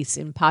expertise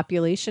in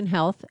population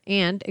health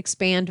and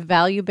expand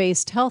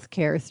value-based health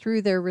care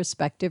through their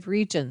respective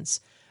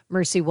regions,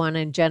 MercyOne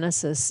and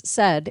Genesis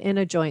said in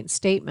a joint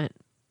statement.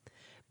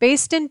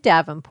 Based in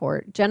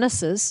Davenport,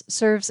 Genesis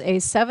serves a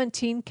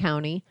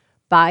 17-county,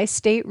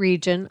 bi-state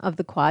region of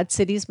the Quad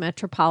Cities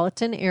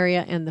metropolitan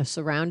area and the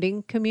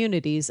surrounding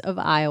communities of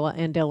Iowa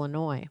and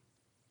Illinois.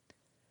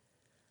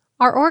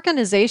 Our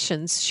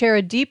organizations share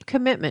a deep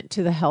commitment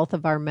to the health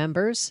of our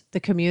members, the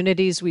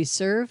communities we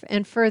serve,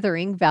 and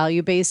furthering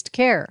value-based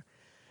care,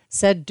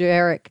 said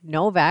Derek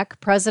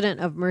Novak, president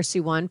of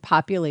MercyOne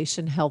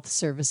Population Health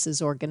Services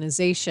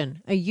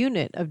Organization, a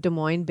unit of Des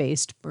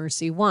Moines-based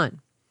MercyOne.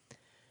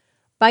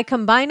 By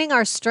combining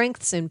our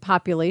strengths in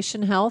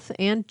population health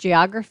and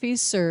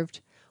geographies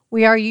served,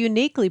 we are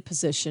uniquely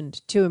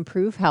positioned to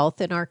improve health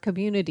in our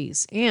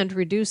communities and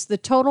reduce the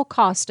total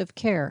cost of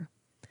care.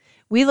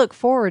 We look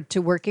forward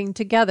to working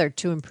together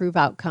to improve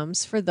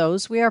outcomes for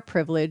those we are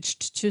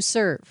privileged to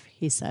serve,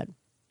 he said.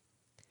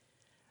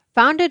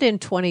 Founded in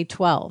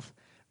 2012,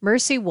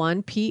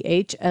 MercyOne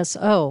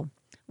PHSO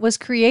was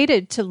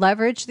created to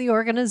leverage the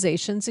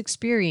organization's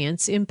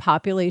experience in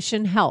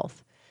population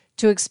health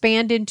to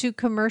expand into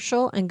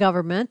commercial and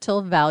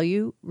governmental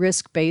value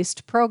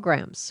risk-based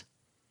programs.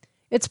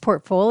 Its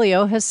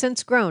portfolio has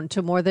since grown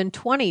to more than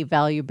 20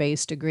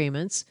 value-based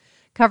agreements,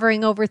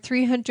 covering over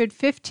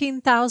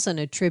 315,000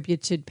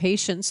 attributed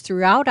patients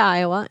throughout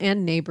Iowa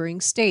and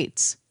neighboring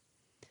states.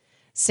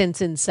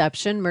 Since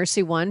inception,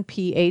 MercyOne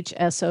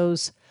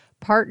PHSO's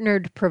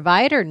Partnered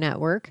Provider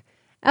Network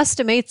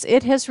estimates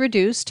it has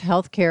reduced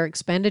healthcare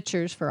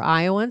expenditures for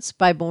Iowans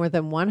by more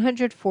than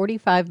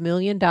 $145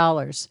 million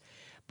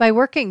by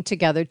working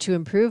together to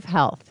improve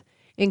health,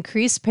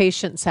 increase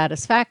patient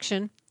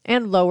satisfaction,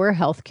 and lower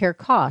healthcare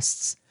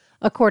costs,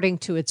 according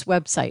to its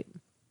website.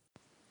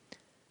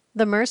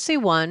 The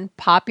MercyOne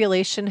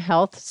Population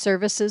Health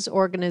Services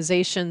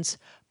Organization's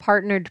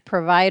Partnered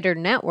Provider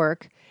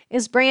Network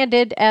is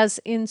branded as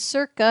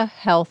Encirca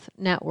Health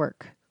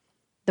Network.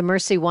 The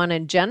MercyOne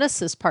and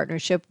Genesis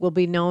partnership will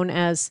be known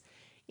as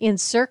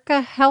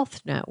Encirca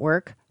Health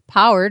Network,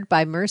 powered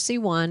by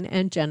MercyOne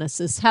and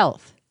Genesis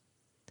Health.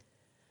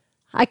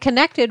 I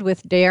connected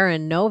with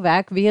Darren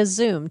Novak via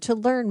Zoom to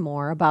learn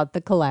more about the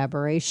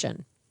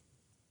collaboration.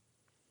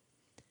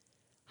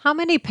 How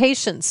many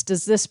patients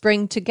does this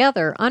bring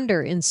together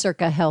under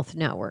Encirca Health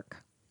Network?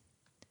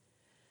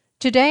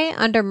 Today,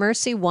 under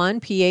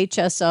MercyOne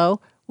PHSO,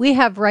 we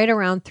have right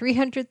around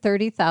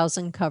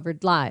 330,000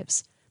 covered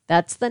lives.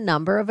 That's the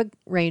number of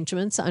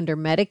arrangements under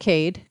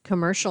Medicaid,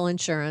 commercial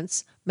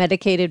insurance,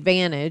 Medicaid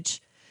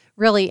Advantage,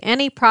 really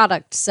any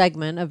product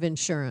segment of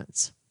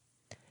insurance.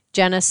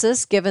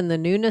 Genesis, given the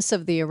newness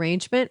of the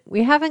arrangement,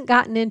 we haven't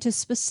gotten into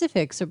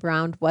specifics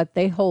around what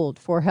they hold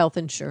for health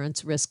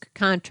insurance risk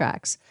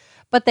contracts,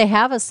 but they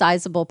have a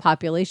sizable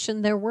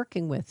population they're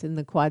working with in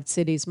the Quad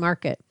Cities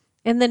market,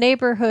 in the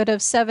neighborhood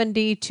of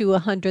 70 to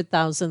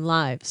 100,000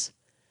 lives.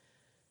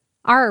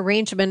 Our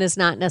arrangement is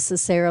not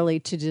necessarily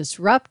to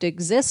disrupt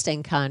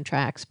existing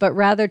contracts, but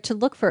rather to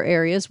look for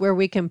areas where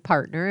we can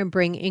partner and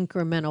bring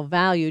incremental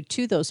value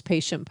to those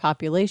patient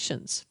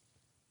populations.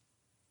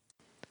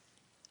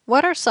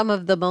 What are some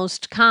of the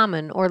most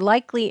common or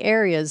likely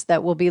areas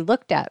that will be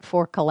looked at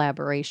for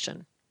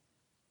collaboration?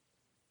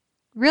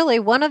 Really,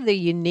 one of the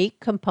unique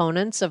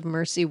components of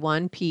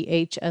MercyOne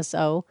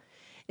PHSO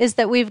is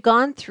that we've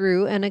gone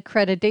through an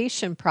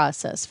accreditation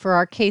process for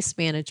our case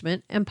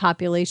management and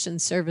population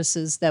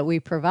services that we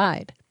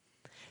provide.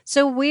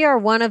 So we are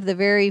one of the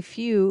very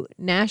few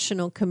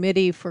National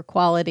Committee for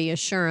Quality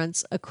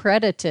Assurance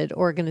accredited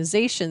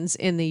organizations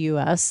in the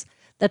U.S.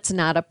 that's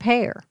not a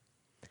payer.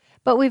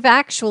 But we've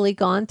actually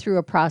gone through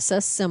a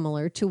process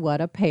similar to what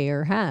a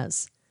payer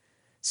has.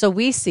 So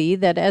we see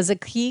that as a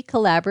key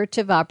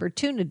collaborative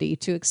opportunity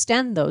to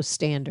extend those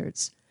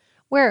standards,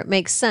 where it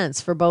makes sense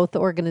for both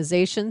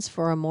organizations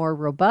for a more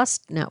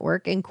robust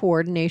network and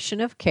coordination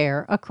of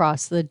care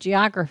across the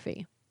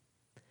geography.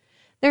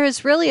 There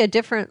is really a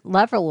different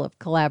level of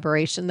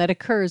collaboration that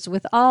occurs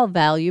with all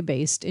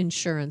value-based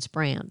insurance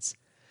brands.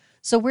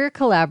 So we're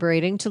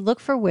collaborating to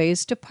look for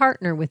ways to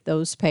partner with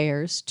those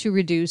payers to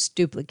reduce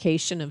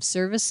duplication of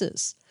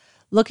services,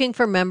 looking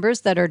for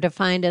members that are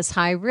defined as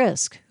high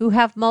risk, who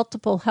have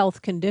multiple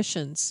health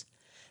conditions.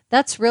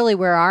 That's really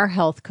where our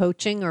health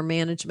coaching or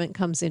management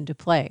comes into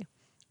play.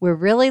 We're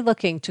really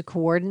looking to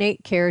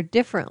coordinate care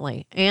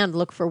differently and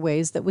look for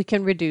ways that we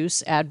can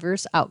reduce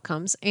adverse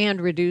outcomes and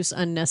reduce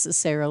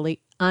unnecessary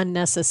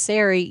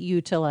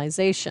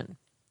utilization.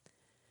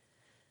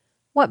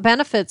 What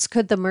benefits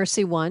could the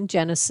Mercy One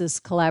Genesis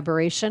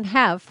collaboration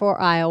have for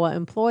Iowa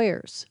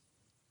employers?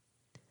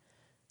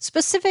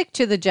 Specific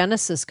to the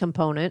Genesis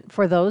component,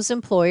 for those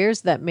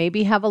employers that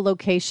maybe have a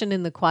location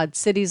in the Quad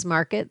Cities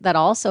market that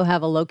also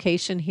have a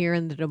location here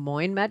in the Des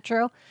Moines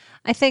metro,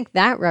 I think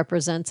that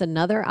represents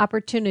another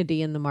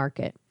opportunity in the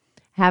market.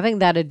 Having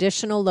that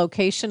additional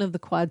location of the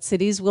Quad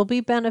Cities will be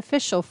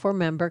beneficial for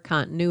member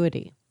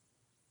continuity.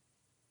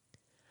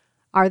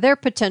 Are there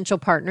potential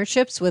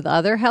partnerships with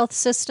other health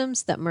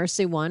systems that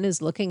Mercy One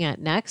is looking at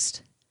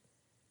next?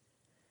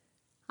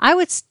 I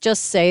would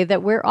just say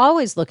that we're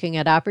always looking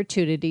at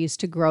opportunities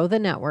to grow the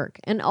network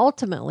and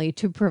ultimately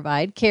to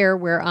provide care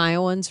where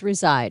Iowans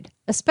reside,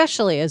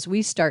 especially as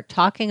we start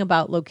talking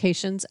about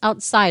locations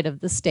outside of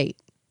the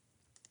state.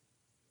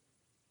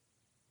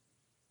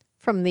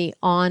 From the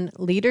On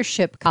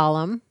Leadership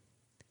column,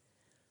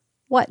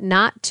 What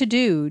Not to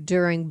Do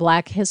During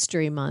Black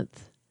History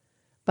Month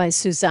by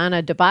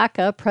Susanna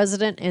DeBaca,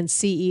 President and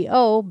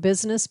CEO,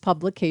 Business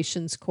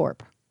Publications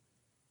Corp.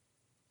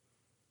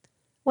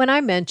 When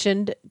I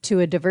mentioned to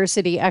a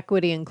diversity,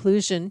 equity,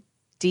 inclusion,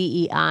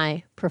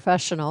 DEI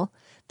professional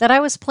that I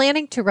was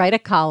planning to write a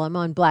column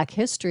on Black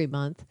History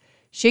Month,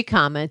 she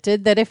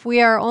commented that if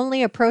we are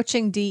only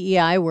approaching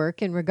DEI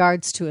work in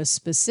regards to a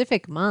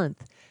specific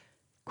month,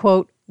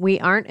 quote, we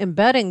aren't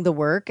embedding the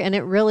work and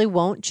it really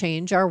won't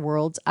change our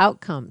world's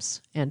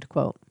outcomes, end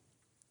quote.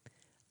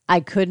 I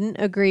couldn't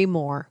agree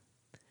more.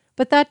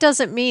 But that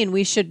doesn't mean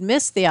we should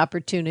miss the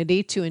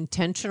opportunity to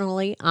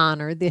intentionally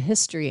honor the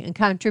history and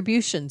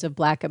contributions of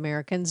Black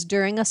Americans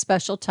during a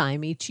special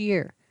time each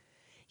year.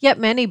 Yet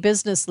many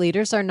business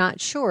leaders are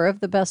not sure of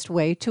the best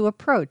way to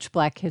approach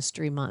Black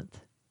History Month.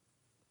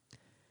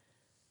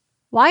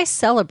 Why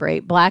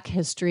celebrate Black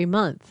History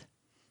Month?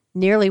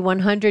 Nearly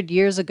 100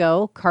 years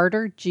ago,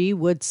 Carter G.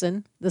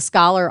 Woodson, the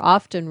scholar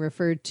often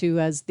referred to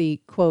as the,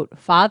 quote,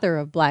 father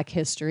of Black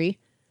history,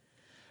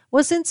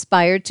 was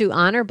inspired to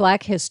honor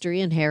Black history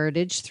and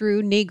heritage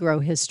through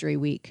Negro History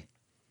Week.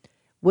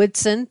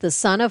 Woodson, the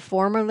son of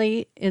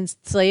formerly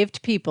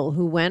enslaved people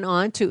who went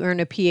on to earn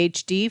a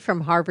Ph.D.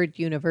 from Harvard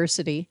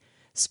University,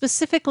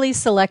 specifically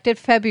selected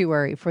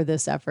February for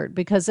this effort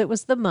because it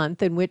was the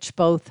month in which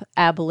both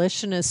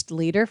abolitionist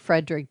leader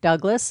Frederick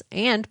Douglass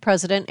and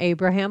President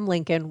Abraham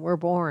Lincoln were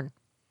born.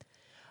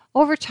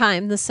 Over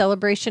time, the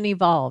celebration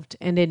evolved,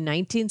 and in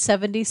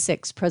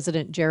 1976,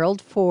 President Gerald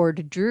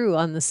Ford drew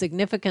on the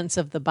significance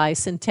of the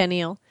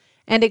bicentennial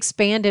and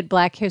expanded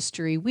Black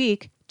History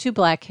Week to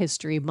Black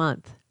History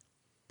Month.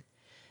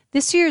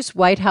 This year's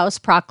White House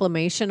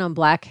proclamation on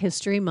Black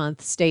History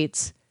Month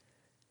states,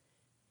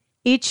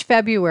 each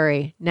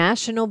February,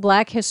 National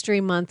Black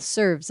History Month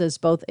serves as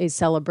both a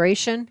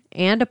celebration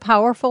and a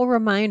powerful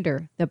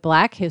reminder that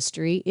Black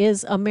history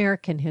is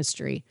American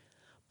history.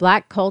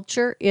 Black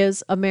culture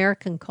is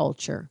American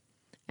culture,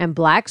 and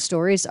Black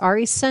stories are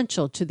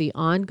essential to the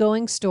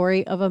ongoing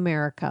story of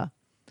America.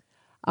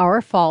 Our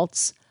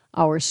faults,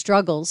 our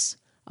struggles,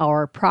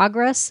 our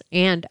progress,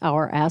 and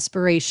our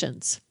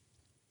aspirations.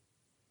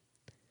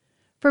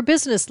 For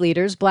business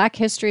leaders, Black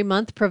History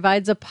Month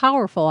provides a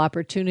powerful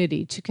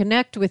opportunity to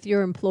connect with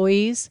your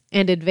employees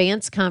and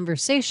advance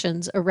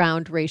conversations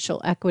around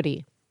racial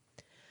equity.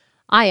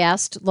 I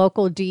asked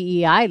local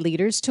DEI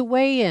leaders to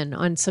weigh in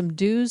on some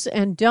do's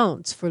and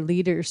don'ts for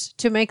leaders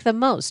to make the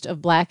most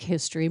of Black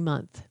History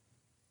Month.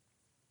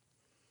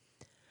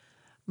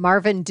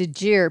 Marvin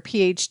DeGier,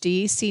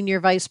 Ph.D., Senior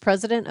Vice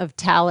President of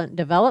Talent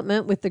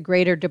Development with the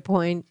Greater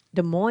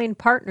Des Moines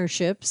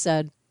Partnership,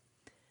 said,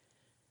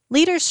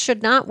 leaders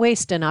should not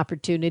waste an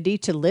opportunity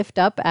to lift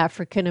up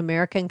African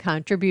American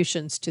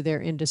contributions to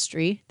their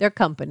industry, their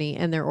company,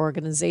 and their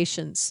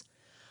organizations.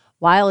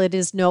 While it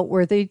is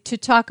noteworthy to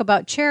talk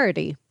about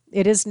charity,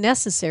 it is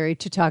necessary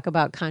to talk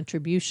about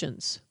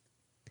contributions.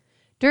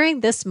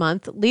 During this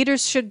month,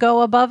 leaders should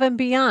go above and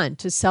beyond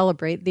to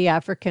celebrate the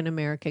African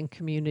American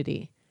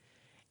community.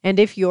 And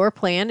if your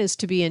plan is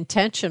to be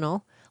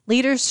intentional,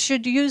 leaders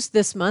should use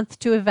this month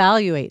to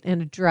evaluate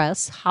and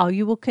address how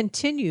you will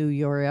continue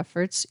your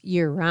efforts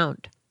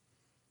year-round.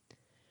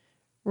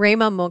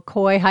 Raymond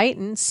McCoy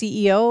Hyten,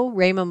 CEO,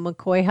 Raymond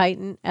McCoy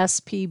Hyten,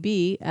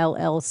 SPB,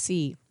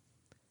 LLC.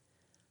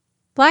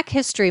 Black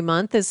History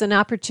Month is an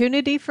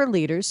opportunity for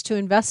leaders to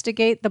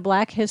investigate the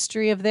Black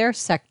history of their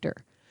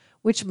sector,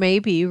 which may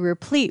be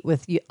replete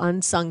with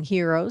unsung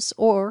heroes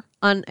or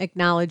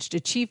unacknowledged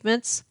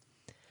achievements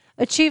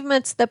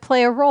that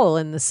play a role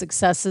in the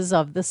successes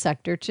of the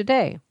sector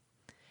today.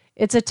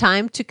 It's a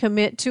time to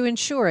commit to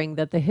ensuring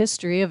that the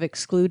history of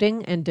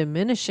excluding and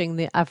diminishing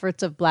the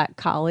efforts of Black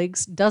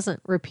colleagues doesn't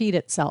repeat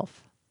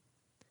itself.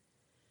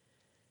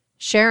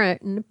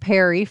 Sharon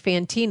Perry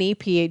Fantini,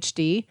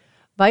 Ph.D.,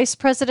 Vice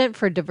President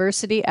for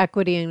Diversity,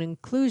 Equity, and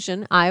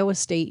Inclusion, Iowa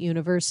State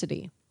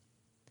University.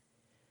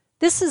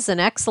 This is an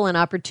excellent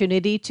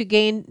opportunity to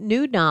gain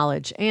new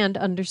knowledge and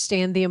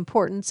understand the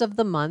importance of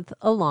the month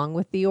along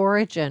with the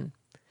origin.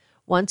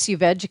 Once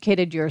you've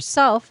educated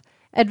yourself,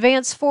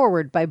 advance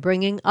forward by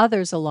bringing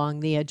others along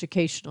the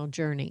educational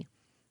journey.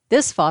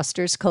 This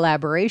fosters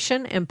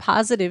collaboration and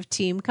positive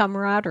team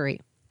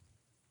camaraderie.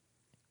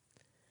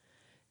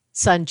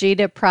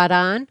 Sangeeta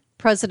Pradhan,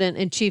 President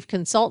and Chief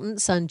Consultant,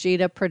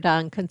 Sangeeta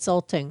Pradhan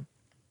Consulting.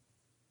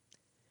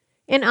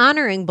 In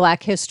honoring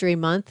Black History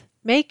Month,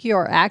 make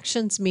your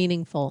actions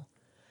meaningful.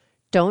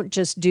 Don't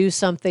just do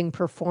something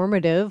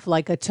performative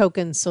like a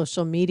token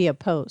social media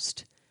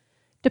post.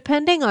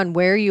 Depending on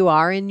where you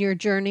are in your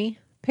journey,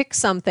 pick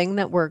something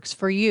that works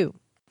for you.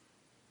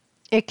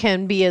 It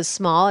can be as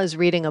small as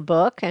reading a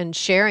book and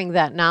sharing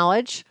that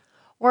knowledge,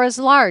 or as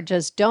large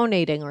as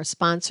donating or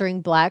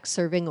sponsoring Black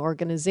serving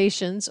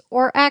organizations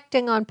or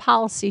acting on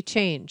policy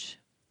change.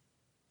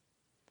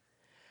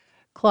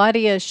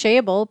 Claudia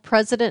Schabel,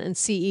 President and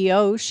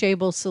CEO,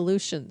 Schabel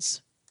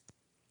Solutions.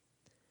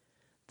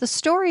 The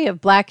story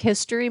of Black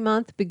History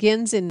Month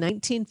begins in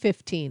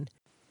 1915,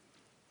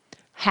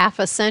 half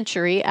a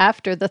century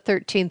after the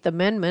 13th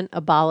Amendment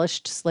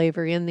abolished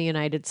slavery in the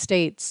United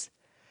States.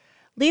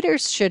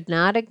 Leaders should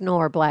not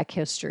ignore Black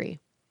history.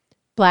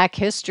 Black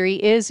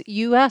history is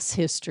U.S.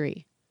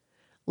 history.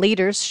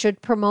 Leaders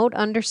should promote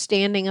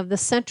understanding of the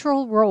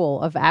central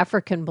role of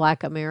African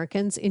Black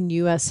Americans in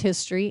U.S.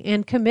 history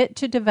and commit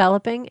to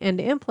developing and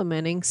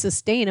implementing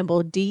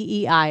sustainable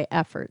DEI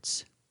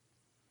efforts.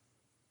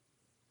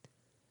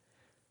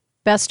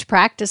 Best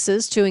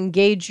practices to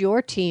engage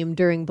your team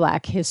during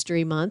Black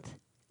History Month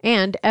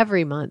and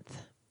every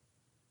month.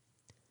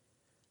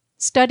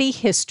 Study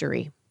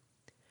history.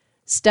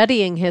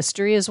 Studying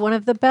history is one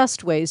of the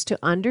best ways to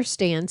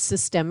understand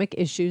systemic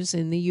issues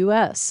in the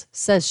U.S.,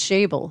 says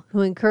Schabel,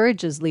 who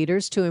encourages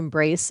leaders to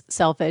embrace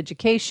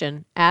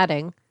self-education,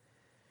 adding,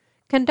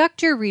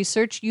 "Conduct your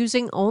research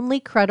using only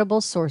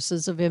credible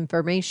sources of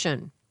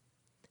information.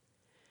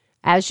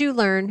 As you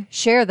learn,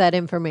 share that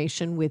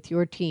information with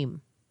your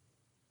team."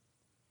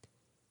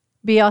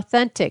 Be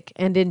authentic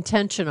and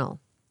intentional.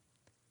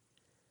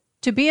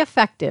 To be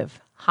effective,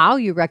 how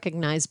you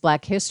recognize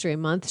Black History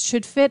Month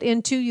should fit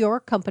into your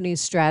company's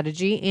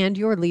strategy and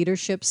your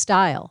leadership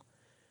style.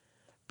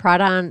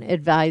 Pradhan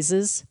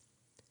advises,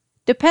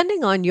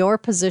 depending on your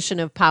position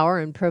of power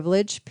and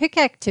privilege, pick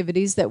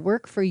activities that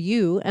work for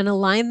you and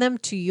align them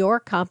to your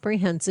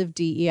comprehensive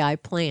DEI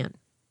plan.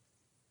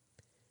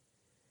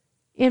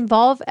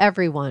 Involve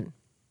everyone.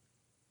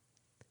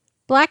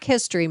 Black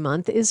History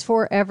Month is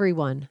for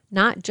everyone,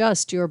 not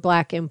just your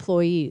Black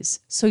employees,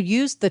 so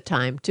use the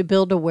time to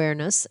build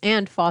awareness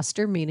and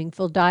foster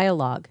meaningful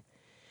dialogue.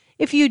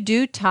 If you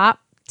do tap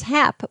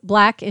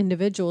Black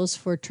individuals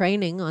for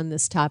training on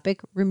this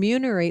topic,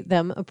 remunerate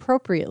them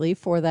appropriately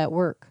for that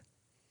work.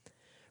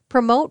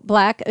 Promote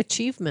Black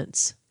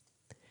achievements.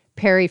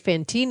 Perry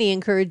Fantini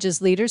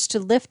encourages leaders to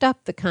lift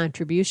up the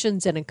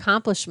contributions and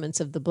accomplishments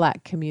of the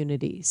Black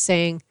community,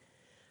 saying,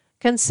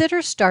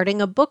 consider starting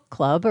a book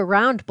club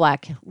around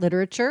Black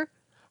literature,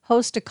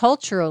 host a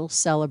cultural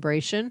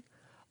celebration,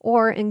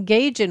 or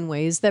engage in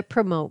ways that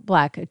promote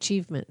Black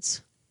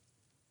achievements.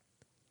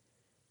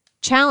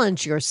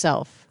 Challenge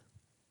yourself.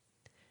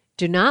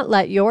 Do not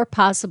let your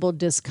possible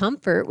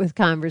discomfort with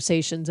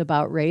conversations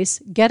about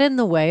race get in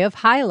the way of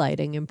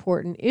highlighting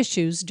important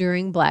issues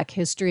during Black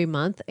History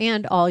Month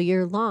and all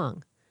year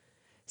long.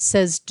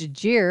 Says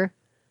DeGier,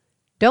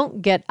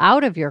 don't get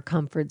out of your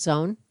comfort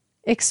zone,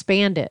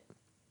 expand it.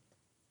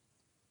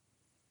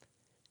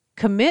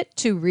 Commit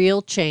to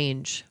real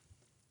change.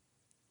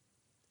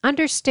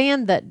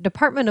 Understand that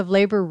Department of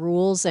Labor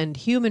rules and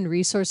human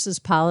resources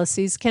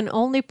policies can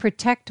only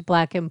protect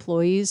Black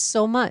employees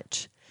so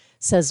much,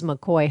 says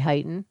McCoy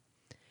Hyten.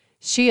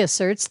 She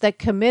asserts that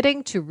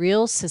committing to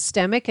real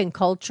systemic and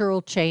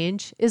cultural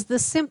change is the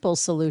simple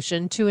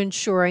solution to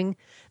ensuring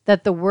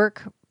that the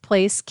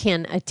workplace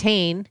can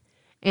attain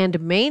and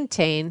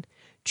maintain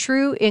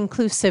true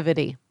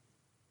inclusivity.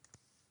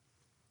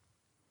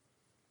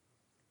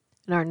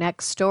 In our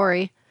next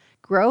story,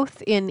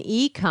 growth in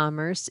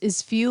e-commerce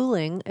is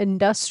fueling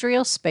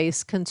industrial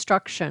space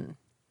construction.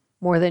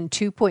 More than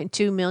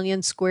 2.2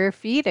 million square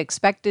feet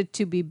expected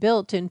to be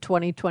built in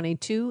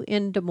 2022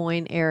 in Des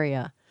Moines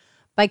area.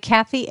 By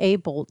Kathy A.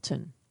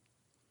 Bolton.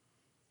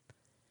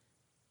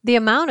 The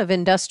amount of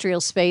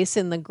industrial space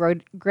in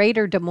the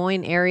greater Des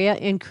Moines area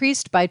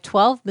increased by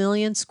 12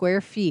 million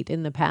square feet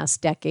in the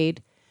past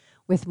decade,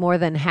 with more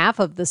than half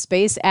of the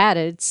space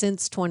added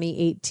since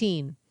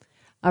 2018.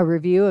 A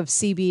review of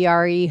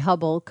CBRE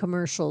Hubbell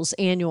Commercial's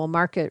annual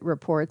market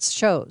reports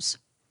shows.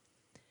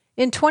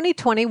 In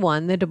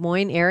 2021, the Des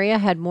Moines area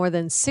had more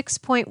than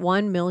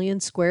 6.1 million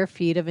square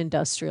feet of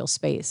industrial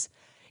space,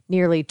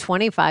 nearly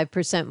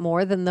 25%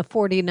 more than the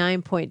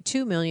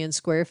 49.2 million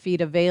square feet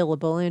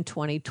available in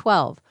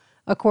 2012,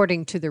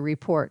 according to the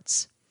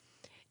reports.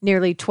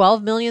 Nearly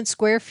 12 million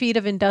square feet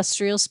of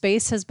industrial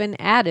space has been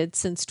added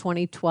since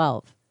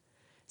 2012.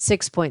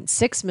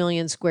 6.6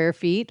 million square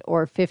feet,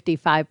 or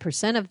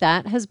 55% of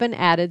that, has been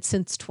added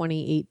since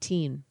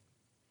 2018.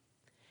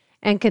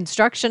 And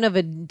construction of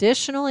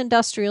additional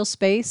industrial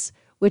space,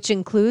 which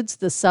includes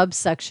the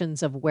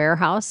subsections of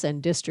warehouse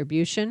and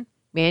distribution,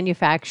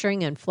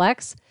 manufacturing, and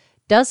flex,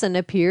 doesn't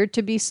appear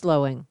to be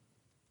slowing.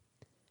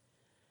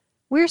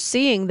 We're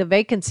seeing the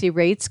vacancy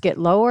rates get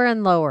lower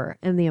and lower,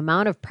 and the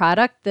amount of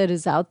product that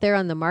is out there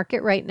on the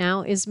market right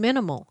now is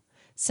minimal,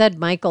 said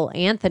Michael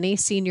Anthony,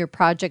 Senior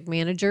Project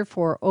Manager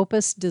for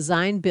Opus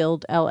Design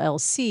Build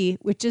LLC,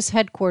 which is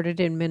headquartered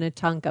in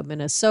Minnetonka,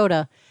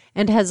 Minnesota,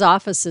 and has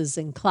offices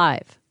in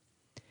Clive.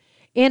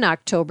 In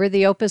October,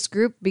 the Opus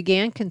Group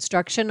began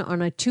construction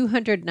on a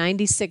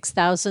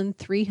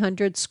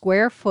 296,300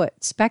 square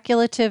foot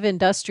speculative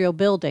industrial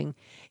building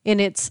in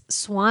its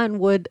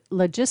Swanwood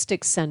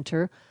Logistics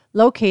Center,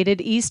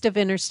 located east of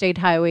Interstate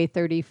Highway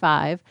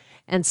 35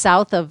 and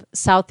south of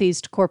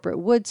Southeast Corporate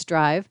Woods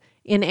Drive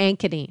in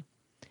Ankeny.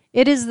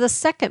 It is the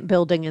second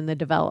building in the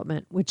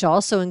development, which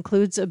also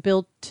includes a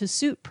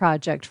build-to-suit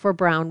project for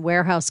Brown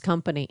Warehouse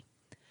Company.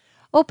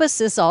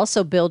 Opus is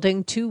also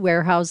building 2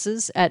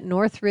 warehouses at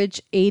Northridge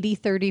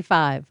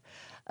 8035,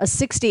 a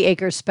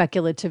 60-acre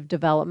speculative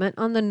development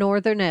on the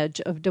northern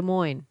edge of Des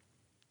Moines.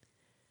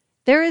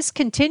 There is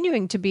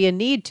continuing to be a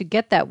need to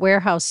get that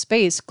warehouse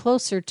space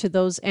closer to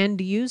those end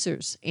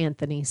users,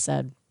 Anthony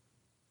said.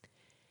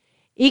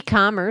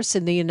 E-commerce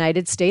in the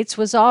United States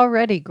was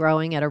already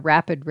growing at a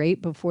rapid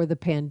rate before the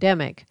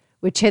pandemic,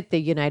 which hit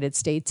the United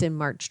States in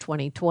March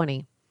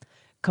 2020.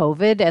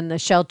 COVID and the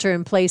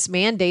shelter-in-place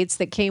mandates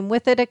that came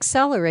with it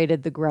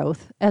accelerated the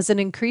growth as an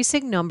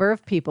increasing number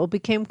of people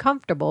became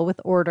comfortable with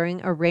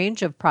ordering a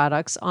range of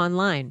products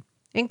online,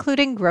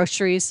 including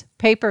groceries,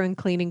 paper and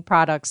cleaning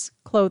products,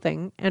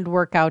 clothing, and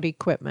workout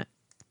equipment.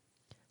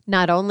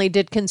 Not only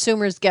did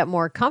consumers get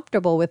more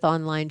comfortable with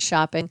online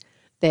shopping,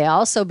 they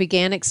also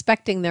began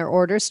expecting their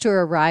orders to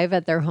arrive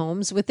at their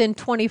homes within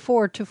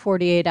 24 to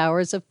 48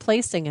 hours of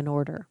placing an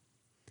order.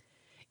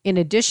 In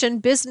addition,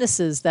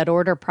 businesses that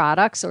order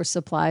products or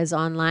supplies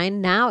online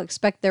now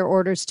expect their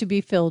orders to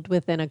be filled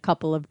within a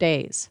couple of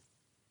days.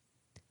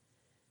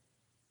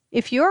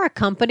 If you're a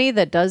company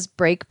that does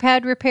brake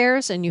pad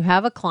repairs and you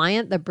have a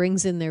client that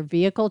brings in their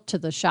vehicle to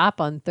the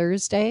shop on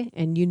Thursday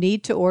and you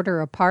need to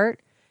order a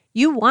part,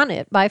 you want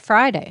it by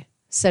Friday,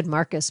 said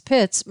Marcus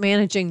Pitts,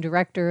 Managing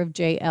Director of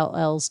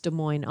JLL's Des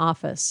Moines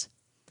office.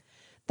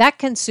 That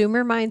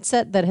consumer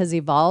mindset that has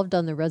evolved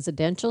on the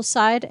residential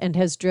side and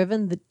has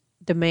driven the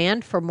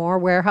demand for more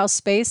warehouse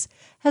space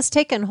has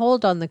taken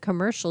hold on the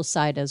commercial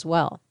side as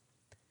well.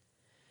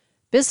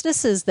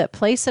 Businesses that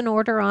place an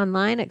order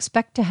online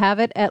expect to have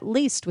it at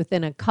least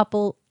within a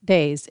couple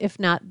days, if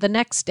not the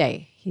next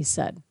day, he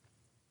said.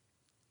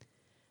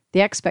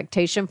 The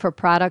expectation for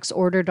products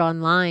ordered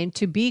online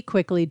to be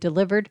quickly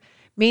delivered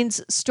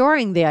means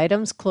storing the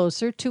items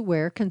closer to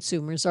where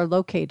consumers are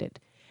located,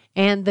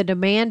 and the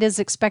demand is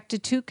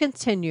expected to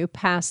continue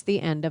past the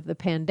end of the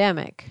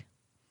pandemic.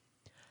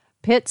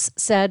 Pitts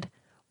said,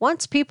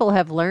 "Once people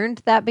have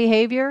learned that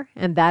behavior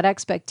and that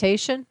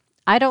expectation,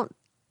 I don't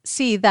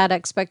see that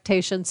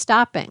expectation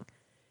stopping.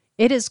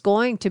 It is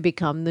going to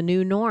become the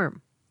new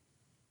norm."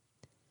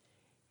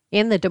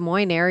 In the Des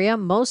Moines area,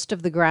 most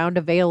of the ground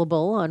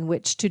available on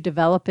which to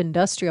develop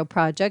industrial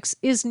projects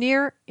is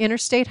near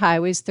Interstate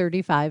Highways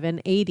 35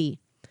 and 80.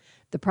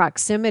 The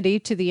proximity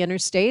to the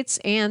interstates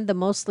and the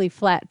mostly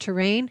flat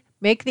terrain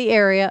make the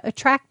area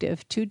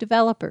attractive to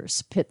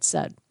developers, Pitts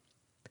said.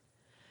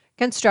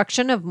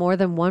 Construction of more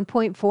than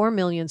 1.4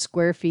 million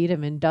square feet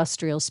of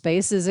industrial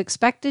space is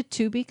expected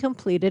to be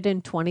completed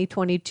in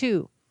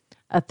 2022,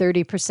 a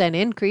 30%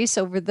 increase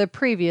over the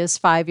previous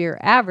 5-year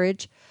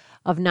average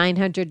of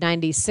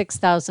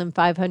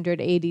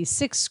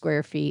 996,586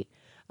 square feet,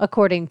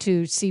 according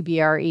to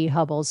CBRE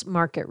Hubbell's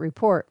market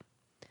report.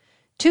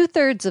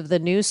 2/3 of the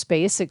new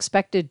space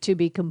expected to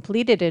be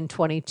completed in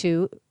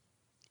 2022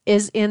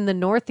 is in the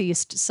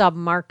Northeast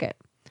submarket.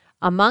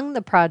 Among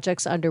the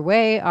projects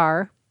underway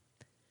are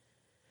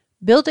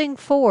Building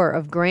 4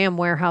 of Graham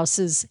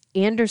Warehouse's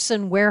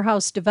Anderson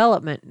Warehouse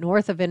Development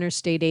north of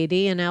Interstate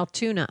 80 in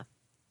Altoona.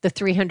 The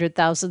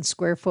 300,000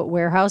 square foot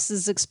warehouse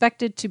is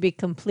expected to be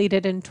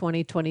completed in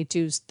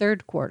 2022's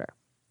third quarter.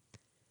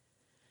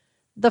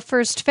 the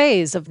first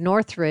phase of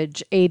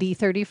Northridge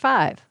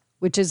 8035,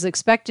 which is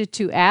expected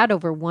to add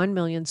over 1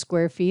 million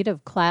square feet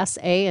of Class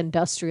A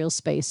industrial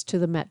space to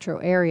the metro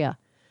area.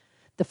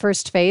 The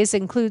first phase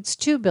includes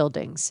 2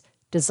 buildings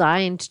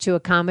designed to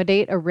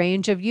accommodate a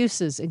range of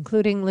uses,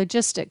 including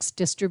logistics,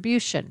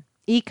 distribution,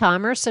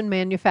 e-commerce, and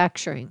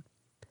manufacturing.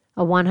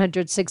 A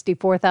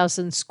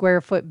 164,000 square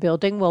foot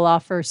building will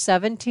offer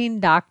 17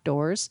 dock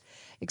doors,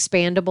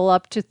 expandable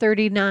up to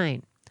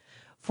 39,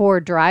 4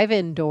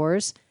 drive-in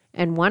doors,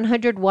 and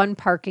 101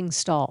 parking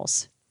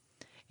stalls.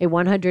 A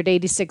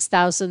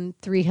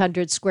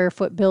 186,300 square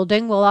foot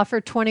building will offer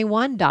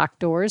 21 dock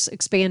doors,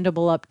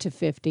 expandable up to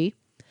 50,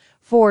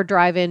 4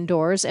 drive-in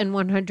doors, and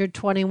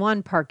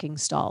 121 parking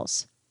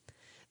stalls.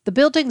 The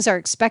buildings are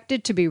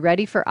expected to be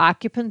ready for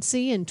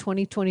occupancy in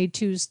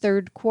 2022's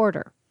third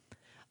quarter.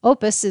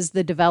 Opus is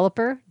the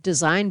developer,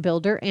 design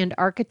builder, and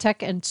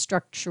architect and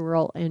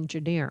structural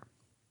engineer.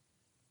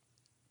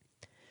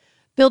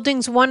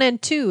 Buildings 1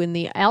 and 2 in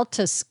the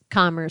Altus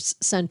Commerce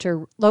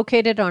Center,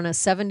 located on a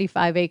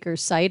 75-acre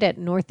site at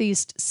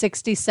Northeast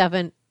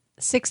 62nd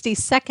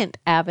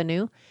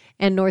Avenue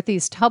and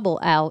Northeast Hubble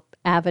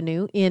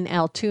Avenue in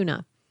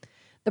Altoona.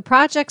 The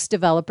project's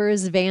developer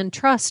is Van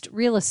Trust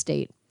Real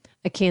Estate,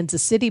 a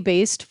Kansas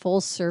City-based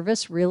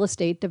full-service real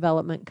estate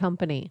development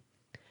company.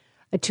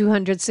 A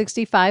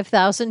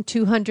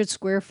 265,200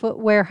 square foot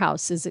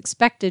warehouse is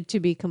expected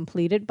to be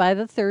completed by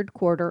the third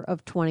quarter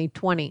of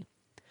 2020.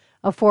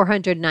 A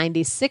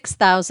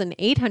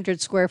 496,800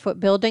 square foot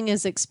building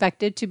is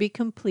expected to be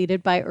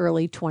completed by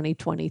early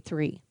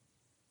 2023.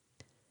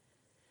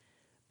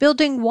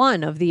 Building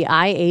 1 of the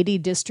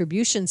I-80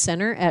 Distribution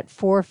Center at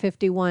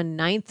 451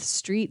 9th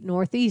Street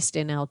Northeast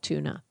in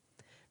Altoona.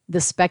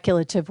 The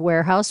speculative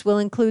warehouse will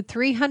include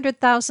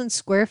 300,000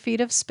 square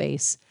feet of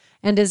space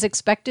and is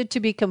expected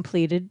to be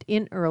completed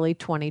in early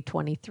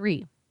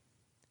 2023.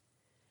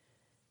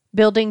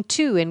 Building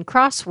 2 in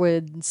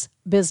Crosswinds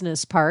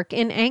Business Park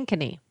in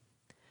Ankeny.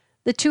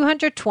 The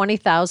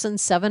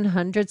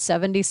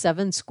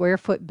 220,777 square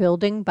foot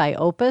building by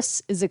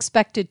Opus is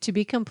expected to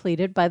be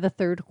completed by the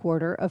third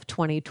quarter of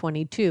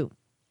 2022.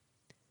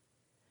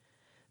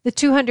 The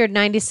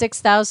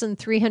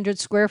 296,300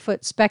 square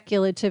foot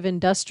speculative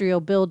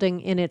industrial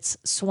building in its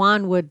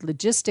Swanwood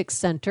Logistics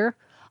Center,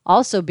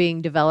 also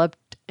being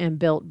developed and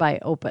built by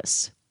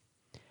Opus.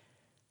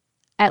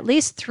 At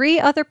least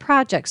 3 other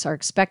projects are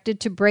expected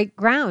to break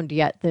ground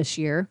yet this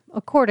year,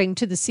 according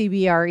to the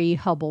CBRE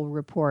Hubble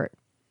report.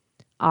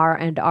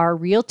 R&R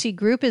Realty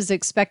Group is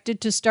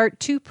expected to start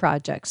 2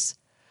 projects,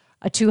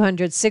 a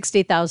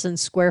 260,000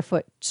 square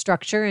foot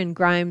structure in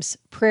Grimes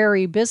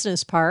Prairie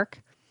Business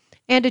Park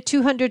and a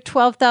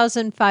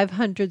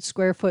 212,500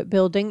 square foot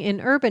building in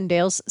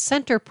Urbandale's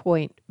Center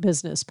Point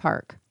Business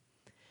Park.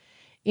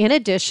 In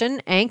addition,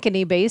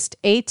 Ankeny-based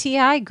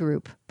ATI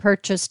Group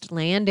purchased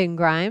land in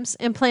Grimes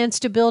and plans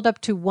to build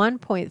up to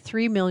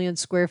 1.3 million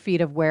square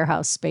feet of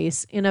warehouse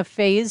space in a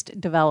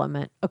phased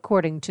development,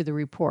 according to the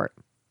report.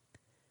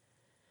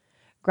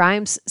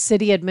 Grimes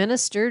City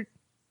Administrator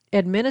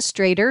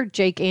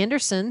Jake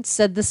Anderson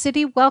said the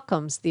city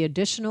welcomes the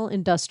additional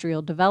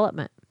industrial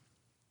development.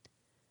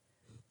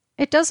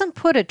 It doesn't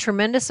put a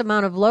tremendous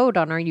amount of load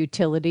on our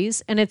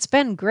utilities, and it's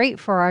been great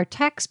for our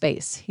tax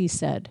base, he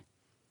said.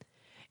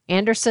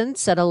 Anderson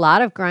said a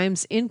lot of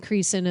Grimes'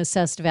 increase in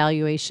assessed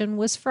valuation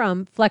was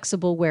from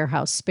flexible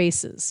warehouse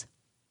spaces.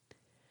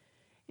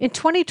 In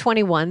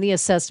 2021, the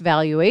assessed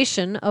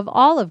valuation of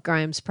all of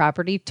Grimes'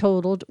 property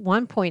totaled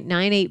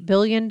 $1.98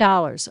 billion,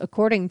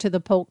 according to the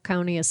Polk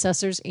County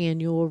Assessor's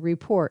annual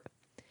report.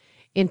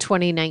 In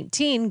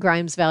 2019,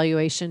 Grimes'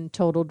 valuation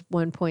totaled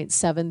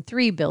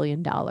 $1.73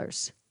 billion.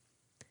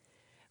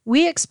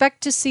 We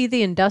expect to see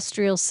the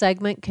industrial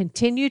segment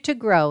continue to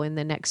grow in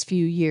the next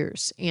few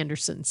years,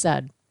 Anderson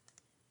said.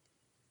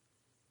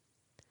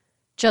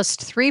 Just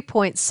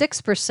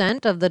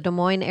 3.6% of the Des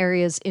Moines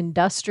area's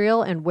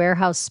industrial and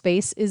warehouse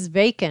space is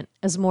vacant,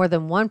 as more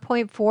than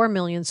 1.4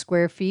 million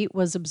square feet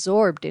was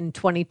absorbed in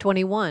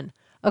 2021,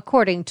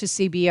 according to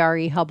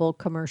CBRE Hubble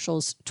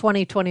Commercial's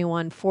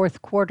 2021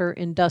 fourth quarter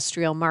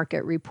industrial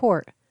market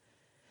report.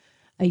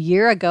 A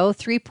year ago,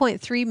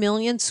 3.3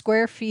 million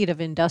square feet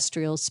of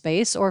industrial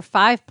space, or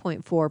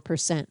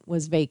 5.4%,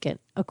 was vacant,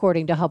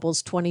 according to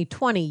Hubble's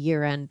 2020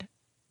 year-end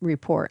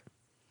report.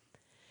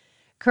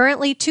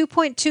 Currently,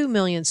 2.2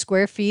 million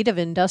square feet of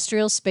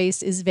industrial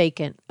space is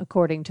vacant,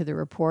 according to the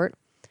report.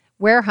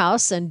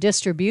 Warehouse and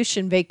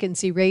distribution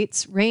vacancy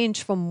rates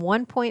range from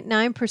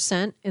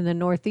 1.9% in the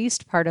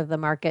northeast part of the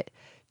market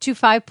to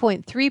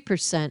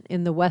 5.3%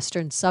 in the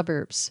western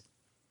suburbs.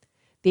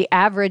 The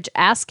average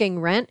asking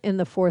rent in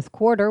the fourth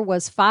quarter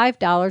was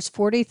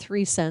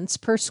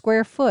 $5.43 per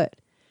square foot.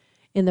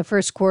 In the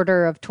first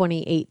quarter of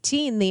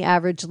 2018, the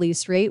average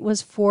lease rate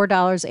was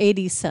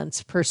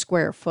 $4.80 per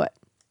square foot.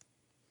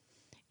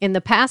 In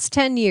the past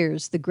 10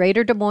 years, the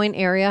greater Des Moines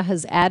area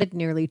has added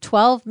nearly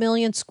 12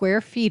 million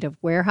square feet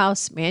of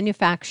warehouse,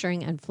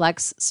 manufacturing, and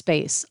flex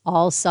space,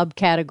 all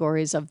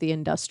subcategories of the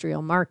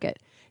industrial market,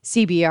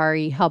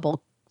 CBRE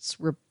Hubble's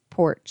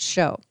reports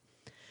show.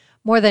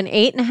 More than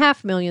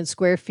 8.5 million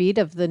square feet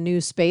of the new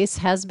space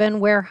has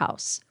been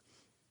warehouse.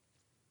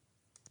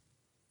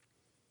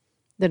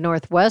 The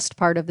northwest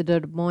part of the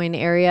Des Moines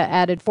area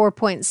added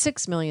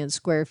 4.6 million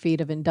square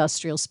feet of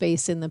industrial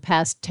space in the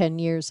past 10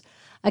 years,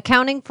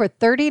 accounting for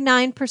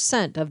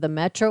 39% of the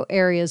metro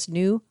area's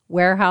new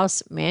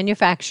warehouse,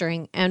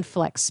 manufacturing, and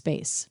flex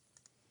space.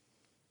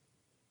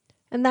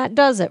 And that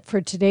does it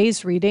for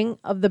today's reading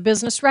of the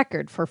Business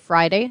Record for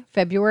Friday,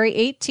 February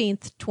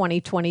 18th,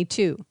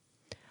 2022.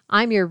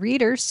 I'm your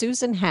reader,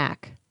 Susan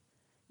Hack.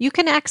 You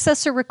can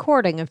access a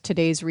recording of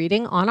today's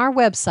reading on our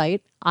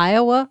website,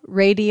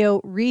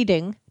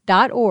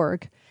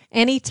 iowaradioreading.org,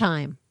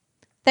 anytime.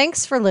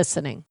 Thanks for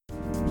listening.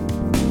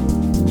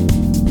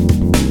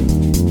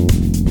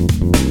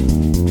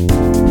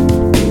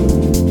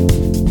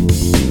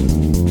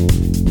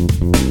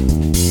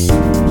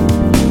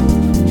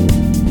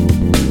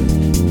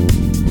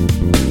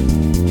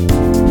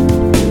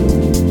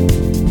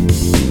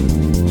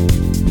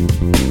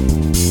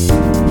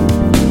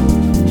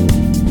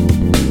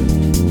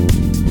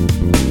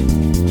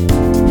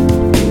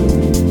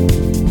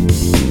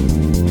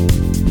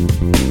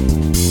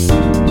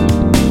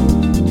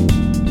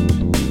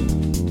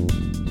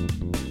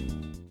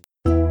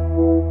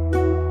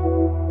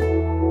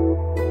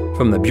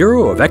 From the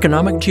Bureau of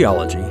Economic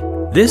Geology,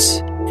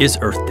 this is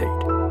Earth Date.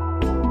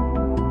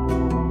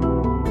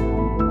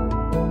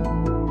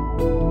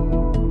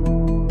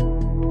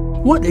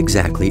 What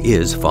exactly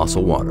is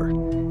fossil water,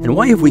 and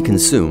why have we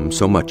consumed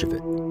so much of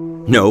it?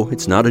 No,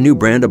 it's not a new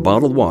brand of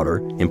bottled water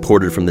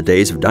imported from the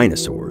days of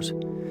dinosaurs.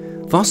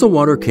 Fossil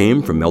water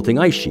came from melting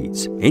ice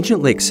sheets,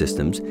 ancient lake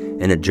systems,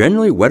 and a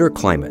generally wetter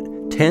climate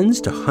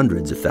tens to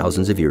hundreds of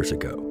thousands of years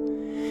ago.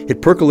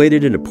 It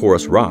percolated into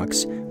porous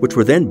rocks, which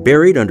were then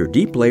buried under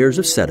deep layers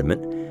of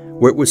sediment,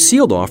 where it was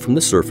sealed off from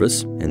the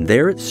surface, and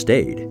there it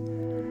stayed,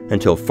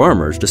 until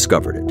farmers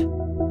discovered it.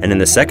 And in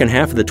the second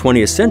half of the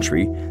 20th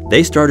century,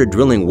 they started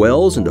drilling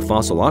wells into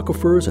fossil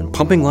aquifers and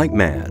pumping like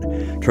mad,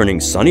 turning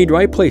sunny,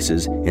 dry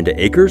places into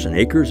acres and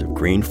acres of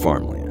green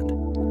farmland.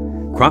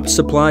 Crop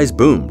supplies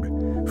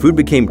boomed, food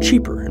became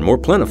cheaper and more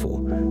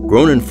plentiful,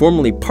 grown in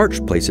formerly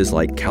parched places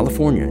like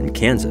California and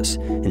Kansas,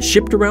 and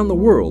shipped around the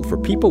world for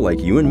people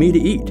like you and me to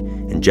eat,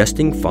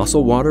 ingesting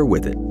fossil water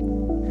with it.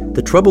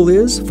 The trouble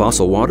is,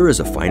 fossil water is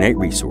a finite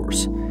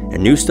resource,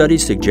 and new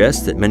studies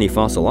suggest that many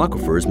fossil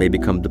aquifers may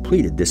become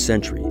depleted this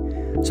century,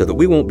 so that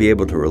we won't be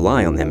able to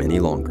rely on them any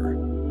longer.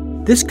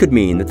 This could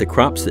mean that the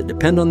crops that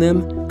depend on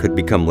them could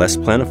become less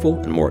plentiful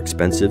and more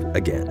expensive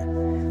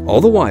again. All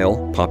the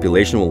while,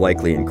 population will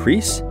likely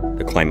increase,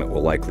 the climate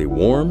will likely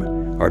warm,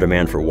 our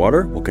demand for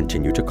water will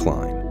continue to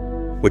climb,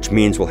 which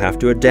means we'll have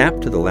to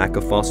adapt to the lack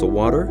of fossil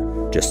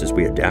water, just as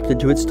we adapted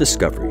to its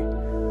discovery,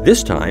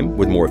 this time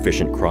with more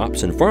efficient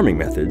crops and farming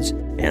methods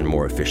and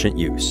more efficient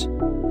use.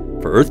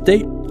 For Earth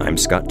Date, I'm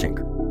Scott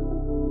Tinker.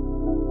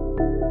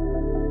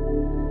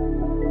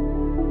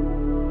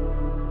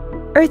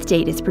 Earth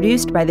Date is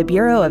produced by the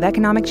Bureau of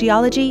Economic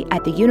Geology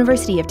at the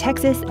University of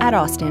Texas at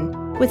Austin,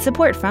 with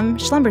support from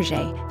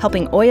Schlumberger,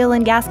 helping oil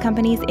and gas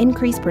companies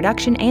increase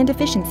production and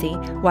efficiency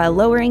while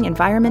lowering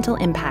environmental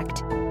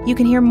impact. You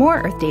can hear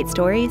more Earth Date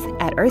stories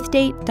at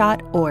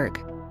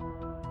earthdate.org.